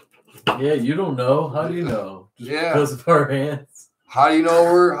 Yeah, you don't know. How do you know? Just Yeah. because of our hands. How do you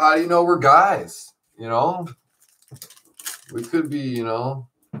know we're guys? You know? We could be, you know,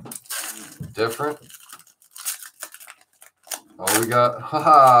 different. Oh, we got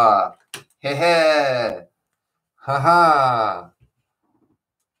haha. Hey hey. Haha.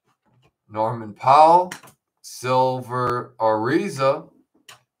 Norman Powell, Silver Ariza,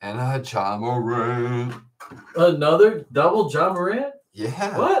 and a John Morant. Another double John Morant?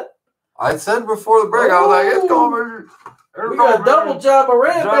 Yeah. What? I said before the break, I was like, it's going. We got double John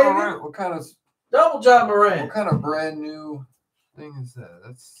Morant, John baby. Morant. What kind of double John Morant? What kind of brand new thing is that?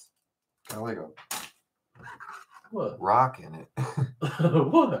 That's kind of like a rock in it.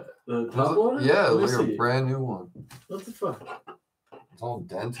 What? The top one? Yeah, like a brand new one. What the fuck? It's all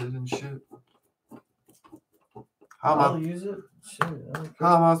dented and shit. I'll use it. Shit,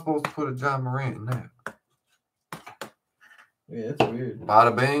 how am I supposed to put a John Morant in that? Yeah, it's weird.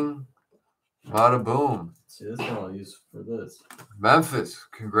 Bada bing, bada boom. See, this one I'll use for this. Memphis,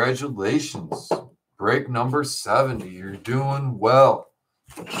 congratulations. Break number 70. You're doing well.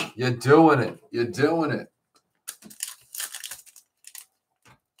 You're doing it. You're doing it.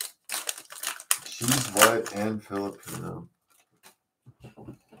 She's white and Filipino.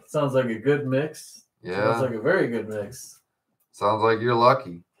 Sounds like a good mix. Yeah. Sounds like a very good mix. Sounds like you're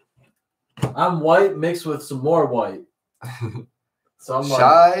lucky. I'm white mixed with some more white. So I'm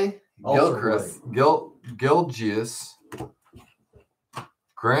Shy, Gilgius,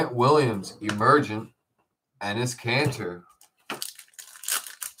 Grant Williams, Emergent, and his Cantor.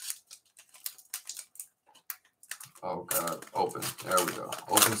 Oh, God. Open. There we go.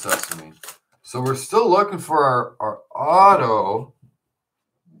 Open sesame. So we're still looking for our auto.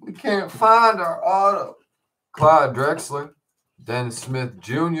 We can't find our auto. Clyde Drexler, Dennis Smith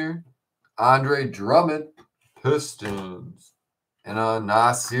Jr., Andre Drummond, Pistons, and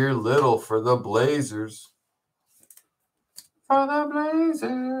Nasir Little for the Blazers. For the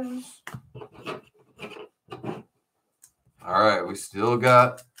Blazers. All right, we still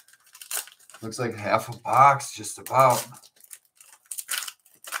got, looks like half a box just about.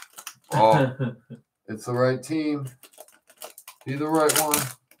 Oh, it's the right team. Be the right one.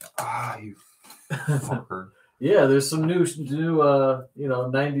 Ah, you fucker. Yeah, there's some new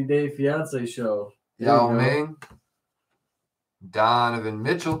 90-day fiance show. Yao Ming, Donovan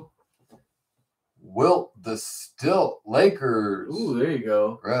Mitchell, Wilt the Stilt Lakers. Ooh, there you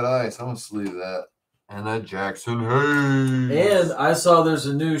go. Red Ice. I'm gonna sleeve that. And a Jackson Hayes. And I saw there's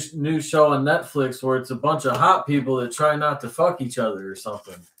a new show on Netflix where it's a bunch of hot people that try not to fuck each other or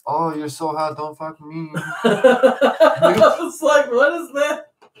something. Oh, you're so hot, don't fuck me. I was like, what is that?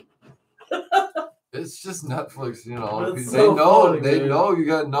 It's just Netflix, you know. That's They so know funny, they man. know you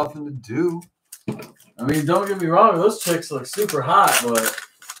got nothing to do. I mean, don't get me wrong, those chicks look super hot, but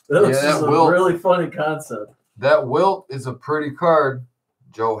that's just a really funny concept. That Wilt is a pretty card.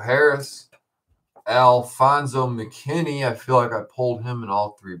 Joe Harris, Alfonso McKinney. I feel like I pulled him in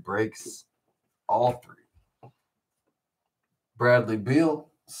all three breaks. All three. Bradley Beal,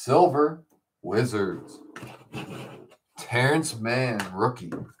 Silver, Wizards. Terrence Mann,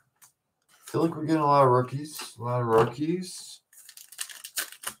 rookie. I feel like we're getting a lot of rookies.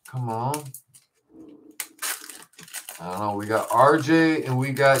 Come on. I don't know. We got RJ and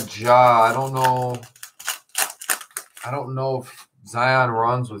we got Ja. I don't know if Zion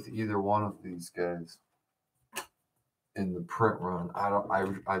runs with either one of these guys in the print run.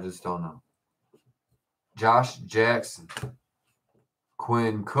 I just don't know. Josh Jackson,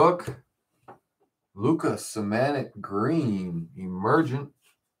 Quinn Cook, Luka Samanic Green, Emergent,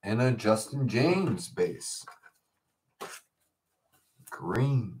 and a Justin James base.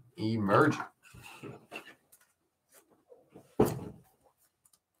 Green, Emergent.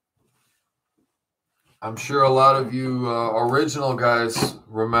 I'm sure a lot of you original guys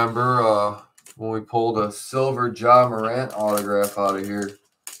remember when we pulled a silver Ja Morant autograph out of here.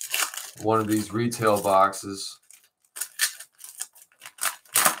 One of these retail boxes.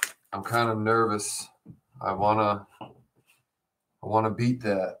 I'm kind of nervous. I wanna beat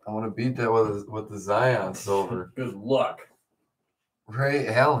that. I want to beat that with the Zion silver. Good luck. Ray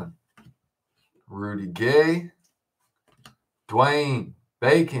Allen, Rudy Gay, Dwayne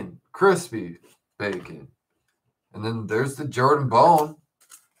Bacon, Crispy Bacon, and then there's the Jordan Bone.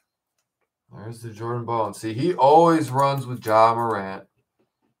 See, he always runs with Ja Morant,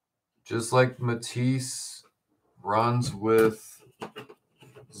 just like Matisse runs with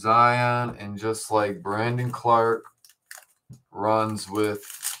Zion, and just like Brandon Clark runs with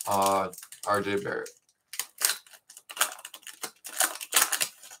RJ Barrett.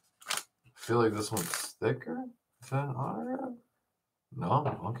 I feel like this one's thicker. Is that an autograph?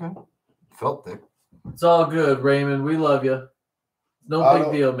 No? Okay. Felt thick. It's all good, Raymond. We love you. No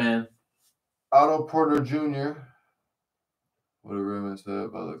big deal, man. Otto Porter Jr. What did Raymond say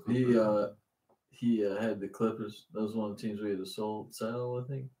about the He had the Clippers. That was one of the teams we had to sell, I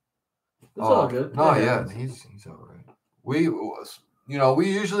think. It's all good. No, yeah, he's all right. We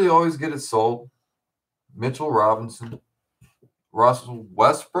usually always get it sold. Mitchell Robinson, Russell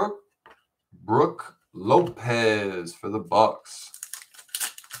Westbrook, Brooke Lopez for the Bucks.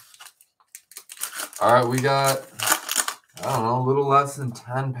 All right, we got, I don't know, a little less than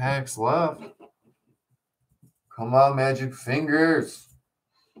 10 packs left. Come on, Magic Fingers.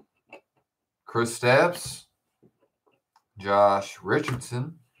 Chris Stapps, Josh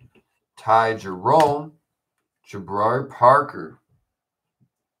Richardson, Ty Jerome, Jabari Parker,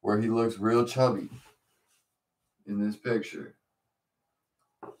 where he looks real chubby in this picture.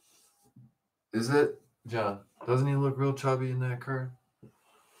 Is it, John? Doesn't he look real chubby in that card?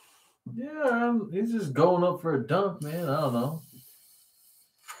 Yeah, he's just going up for a dunk, man. I don't know.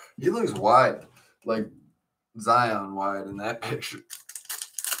 He looks wide, like Zion wide in that picture.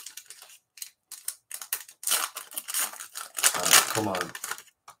 All right, come on.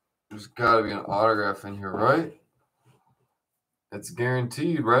 There's got to be an autograph in here, right? It's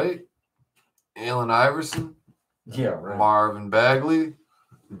guaranteed, right? Allen Iverson. Yeah, right. Marvin Bagley.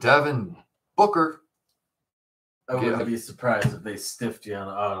 Devin Booker. I wouldn't be surprised if they stiffed you on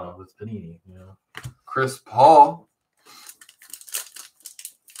the auto with Panini, you know. Chris Paul.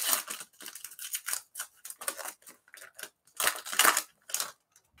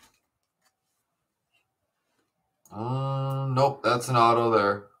 Nope, that's an auto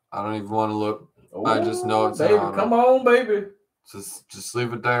there. I don't even want to look. Oh, I just know it's baby, an auto. come on, baby. Just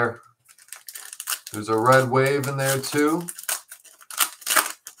leave it there. There's a red wave in there too.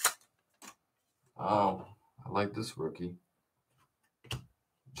 Oh, I like this rookie.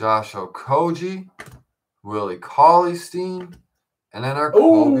 Josh Okogie, Willie Cauley-Stein, and then our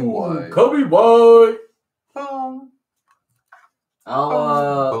Kobe White. Kobe White. Boom.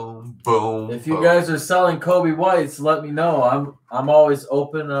 I'll boom. If you guys are selling Kobe Whites, let me know. I'm always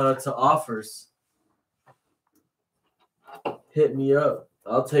open to offers. Hit me up.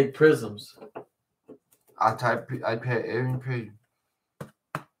 I'll take Prizms. I'd pay every pay.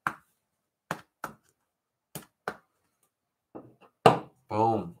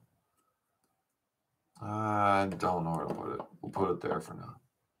 Boom. I don't know where to put it. We'll put it there for now.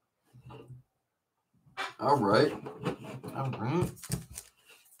 All right.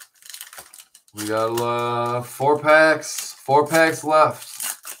 We got 4 packs. 4 packs left.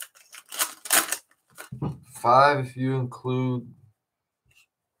 5 if you include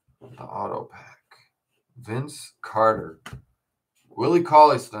the auto pack. Vince Carter. Willie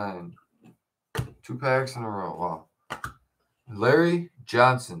Cauley-Stein. 2 packs in a row. Wow. Larry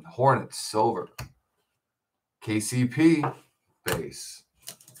Johnson. Hornets. Silver. KCP. Base.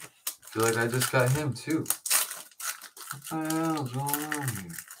 I feel like I just got him too. What the hell is going on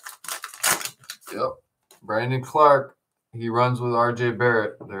here? Yep. Brandon Clark. He runs with RJ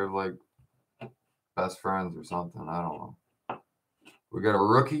Barrett. They're like best friends or something. I don't know. We got a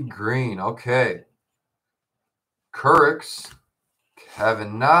rookie green. Okay. Curricks.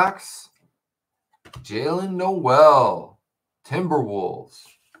 Kevin Knox. Jalen Noel. Timberwolves.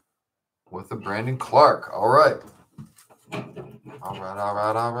 With a Brandon Clark. All right. All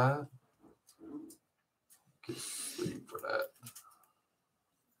right. Get sleep for that.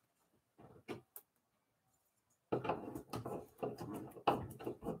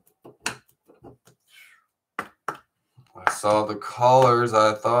 I saw the colors.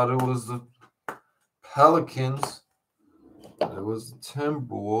 I thought it was the Pelicans. It was the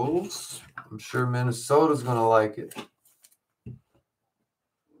Timberwolves. I'm sure Minnesota's going to like it.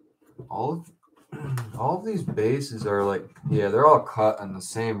 All of these bases are like, yeah, they're all cut on the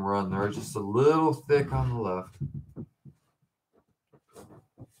same run. They're just a little thick on the left.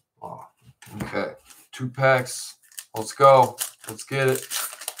 Oh, okay. 2 packs. Let's go. Let's get it.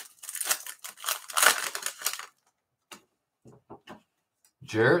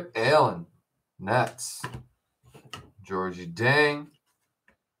 Jarrett Allen, Nets. Georgie Dang.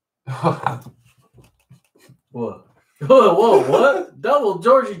 What? Whoa, what? Double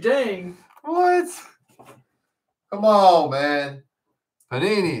Georgie Dang. What? Come on, man.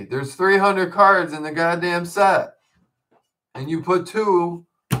 Panini, there's 300 cards in the goddamn set. And you put 2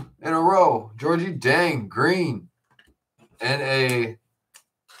 in a row. Georgie Dang, green. And a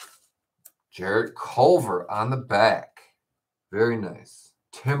Jarrett Culver on the back. Very nice.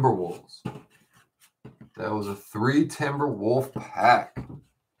 Timberwolves. That was a 3 Timberwolf pack.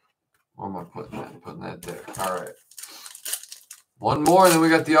 Where am I putting that? Putting that there. All right. One more, and then we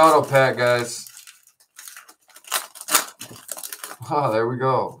got the auto pack, guys. Oh, there we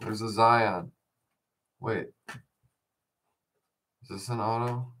go. There's a Zion. Wait. Is this an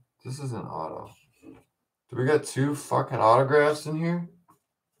auto? This is an auto. Do we got 2 fucking autographs in here?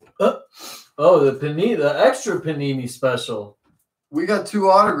 Oh, the Panini, the extra Panini special. We got 2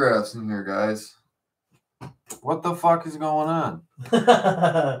 autographs in here, guys. What the fuck is going on?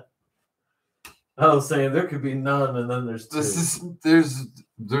 I was saying there could be none, and then there's 2.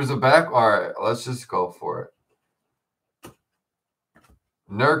 There's a back. All right, let's just go for it.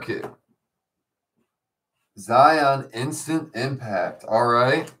 Nurkic. Zion Instant Impact. All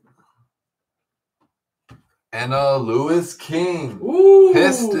right. And Lewis King. Ooh,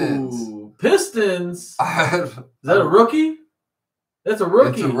 Pistons. Pistons. Is that a rookie? That's a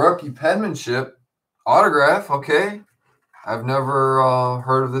rookie. It's a rookie penmanship autograph. Okay. I've never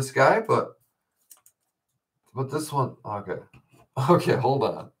heard of this guy, but this one. Okay. Okay, hold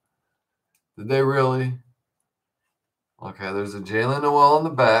on. Did they really? Okay, there's a Jalen Noel in the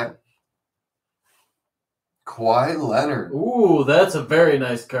back. Kawhi Leonard. Ooh, that's a very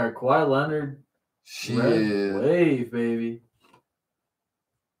nice card. Kawhi Leonard. Shit. Wave, baby.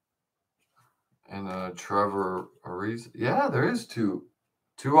 And Trevor Ariza. Yeah, there is 2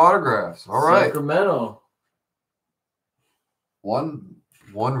 autographs. All right. Sacramento. One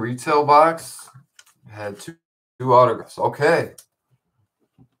retail box had 2 autographs. Okay.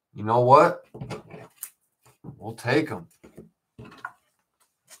 You know what? We'll take them.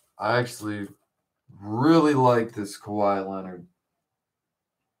 I actually really like this Kawhi Leonard.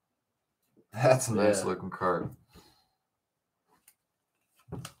 That's a nice looking card.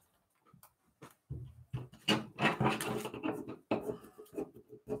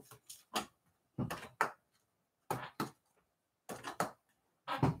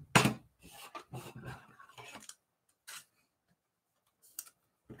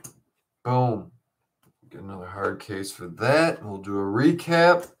 Boom. Get another hard case for that. We'll do a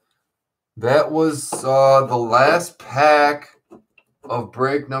recap. That was the last pack of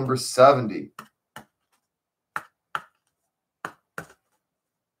break number 70.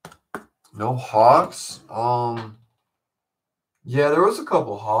 No Hawks. Yeah, there was a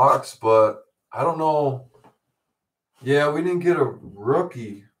couple Hawks, but I don't know. Yeah, we didn't get a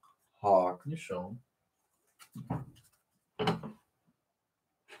rookie Hawk. You show him.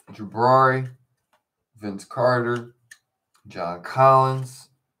 Jabari, Vince Carter, John Collins,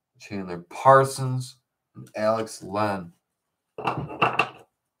 Chandler Parsons, and Alex Len. I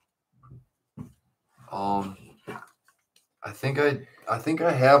think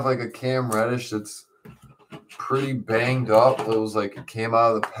I have like a Cam Reddish that's pretty banged up. It was like it came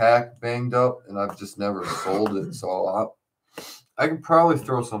out of the pack banged up, and I've just never sold it. So I could probably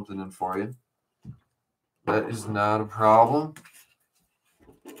throw something in for you. That is not a problem.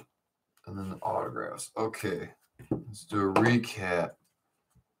 And then the autographs. Okay, let's do a recap.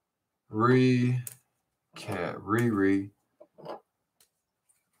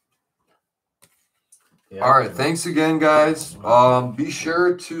 Yeah, all right, thanks again, guys. Be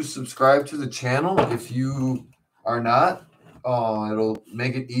sure to subscribe to the channel if you are not. It'll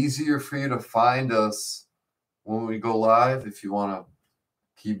make it easier for you to find us when we go live if you want to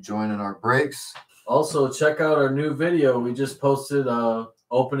keep joining our breaks. Also, check out our new video. We just posted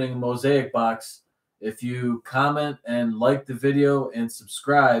opening a Mosaic box. If you comment and like the video and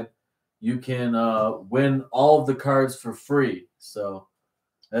subscribe, you can win all of the cards for free. So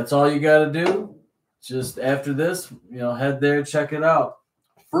that's all you got to do. Just after this, head there, check it out.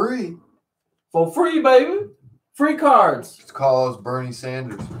 Free. For free, baby. Free cards. Just call us Bernie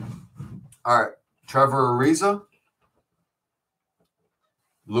Sanders. All right. Trevor Ariza.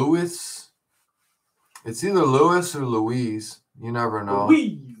 Lewis. It's either Lewis or Louise. You never know.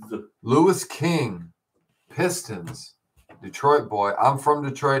 Louise. Lewis King. Pistons. Detroit boy. I'm from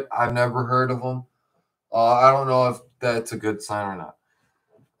Detroit. I've never heard of him. I don't know if that's a good sign or not.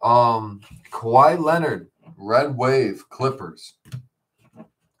 Kawhi Leonard, Red Wave, Clippers.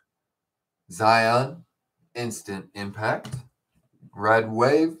 Zion, Instant Impact. Red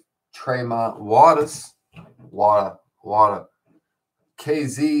Wave, Tremont Waters, Wada.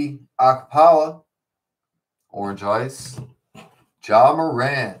 KZ, Akpala, Orange Ice. Ja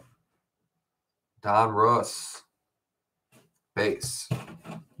Morant, Don Russ, Base.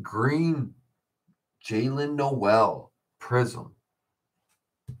 Green, Jalen Noel, Prizm.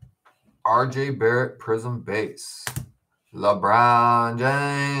 RJ Barrett, Prizm Base. LeBron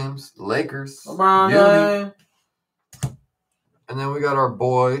James, Lakers. LeBron Uni. James. And then we got our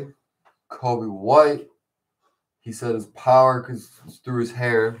boy, Kobe White. He said his power because it's through his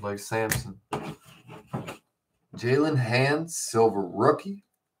hair, like Samson. Jalen Hands, silver rookie.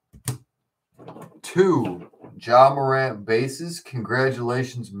 2 Ja Morant bases.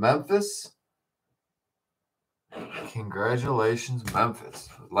 Congratulations, Memphis. Congratulations, Memphis.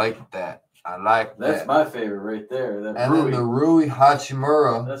 I like that. I like That's that. my favorite right there. That And Rui. then the Rui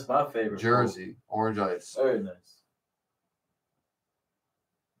Hachimura That's my favorite jersey, orange ice. Very nice.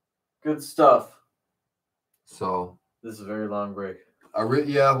 Good stuff. So this is a very long break.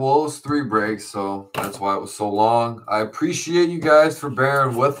 Yeah, well, it was 3 breaks, so that's why it was so long. I appreciate you guys for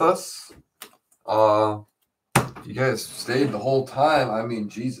bearing with us. You guys stayed the whole time. I mean,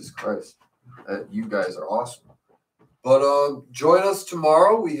 Jesus Christ, you guys are awesome. But join us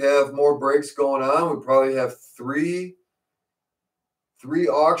tomorrow. We have more breaks going on. We probably have three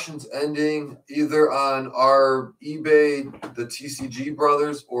auctions ending either on our eBay, the TCG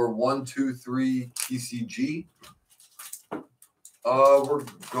brothers, or 123 TCG. We're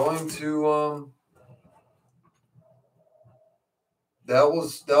going to that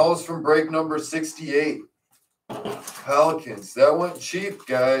was from break number 68. Pelicans. That went cheap,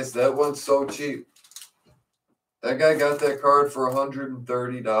 guys. That went so cheap. That guy got that card for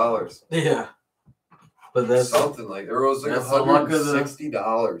 $130. Yeah. But that's something like it was like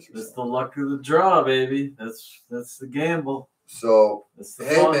 $160. That's the luck of the draw, baby. That's the gamble. So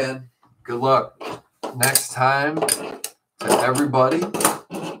hey fun. Man, good luck next time to everybody.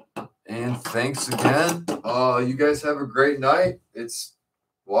 And thanks again. You guys have a great night. It's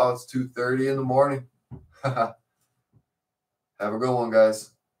 2:30 in the morning. Have a good one,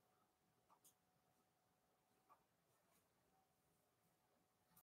 guys.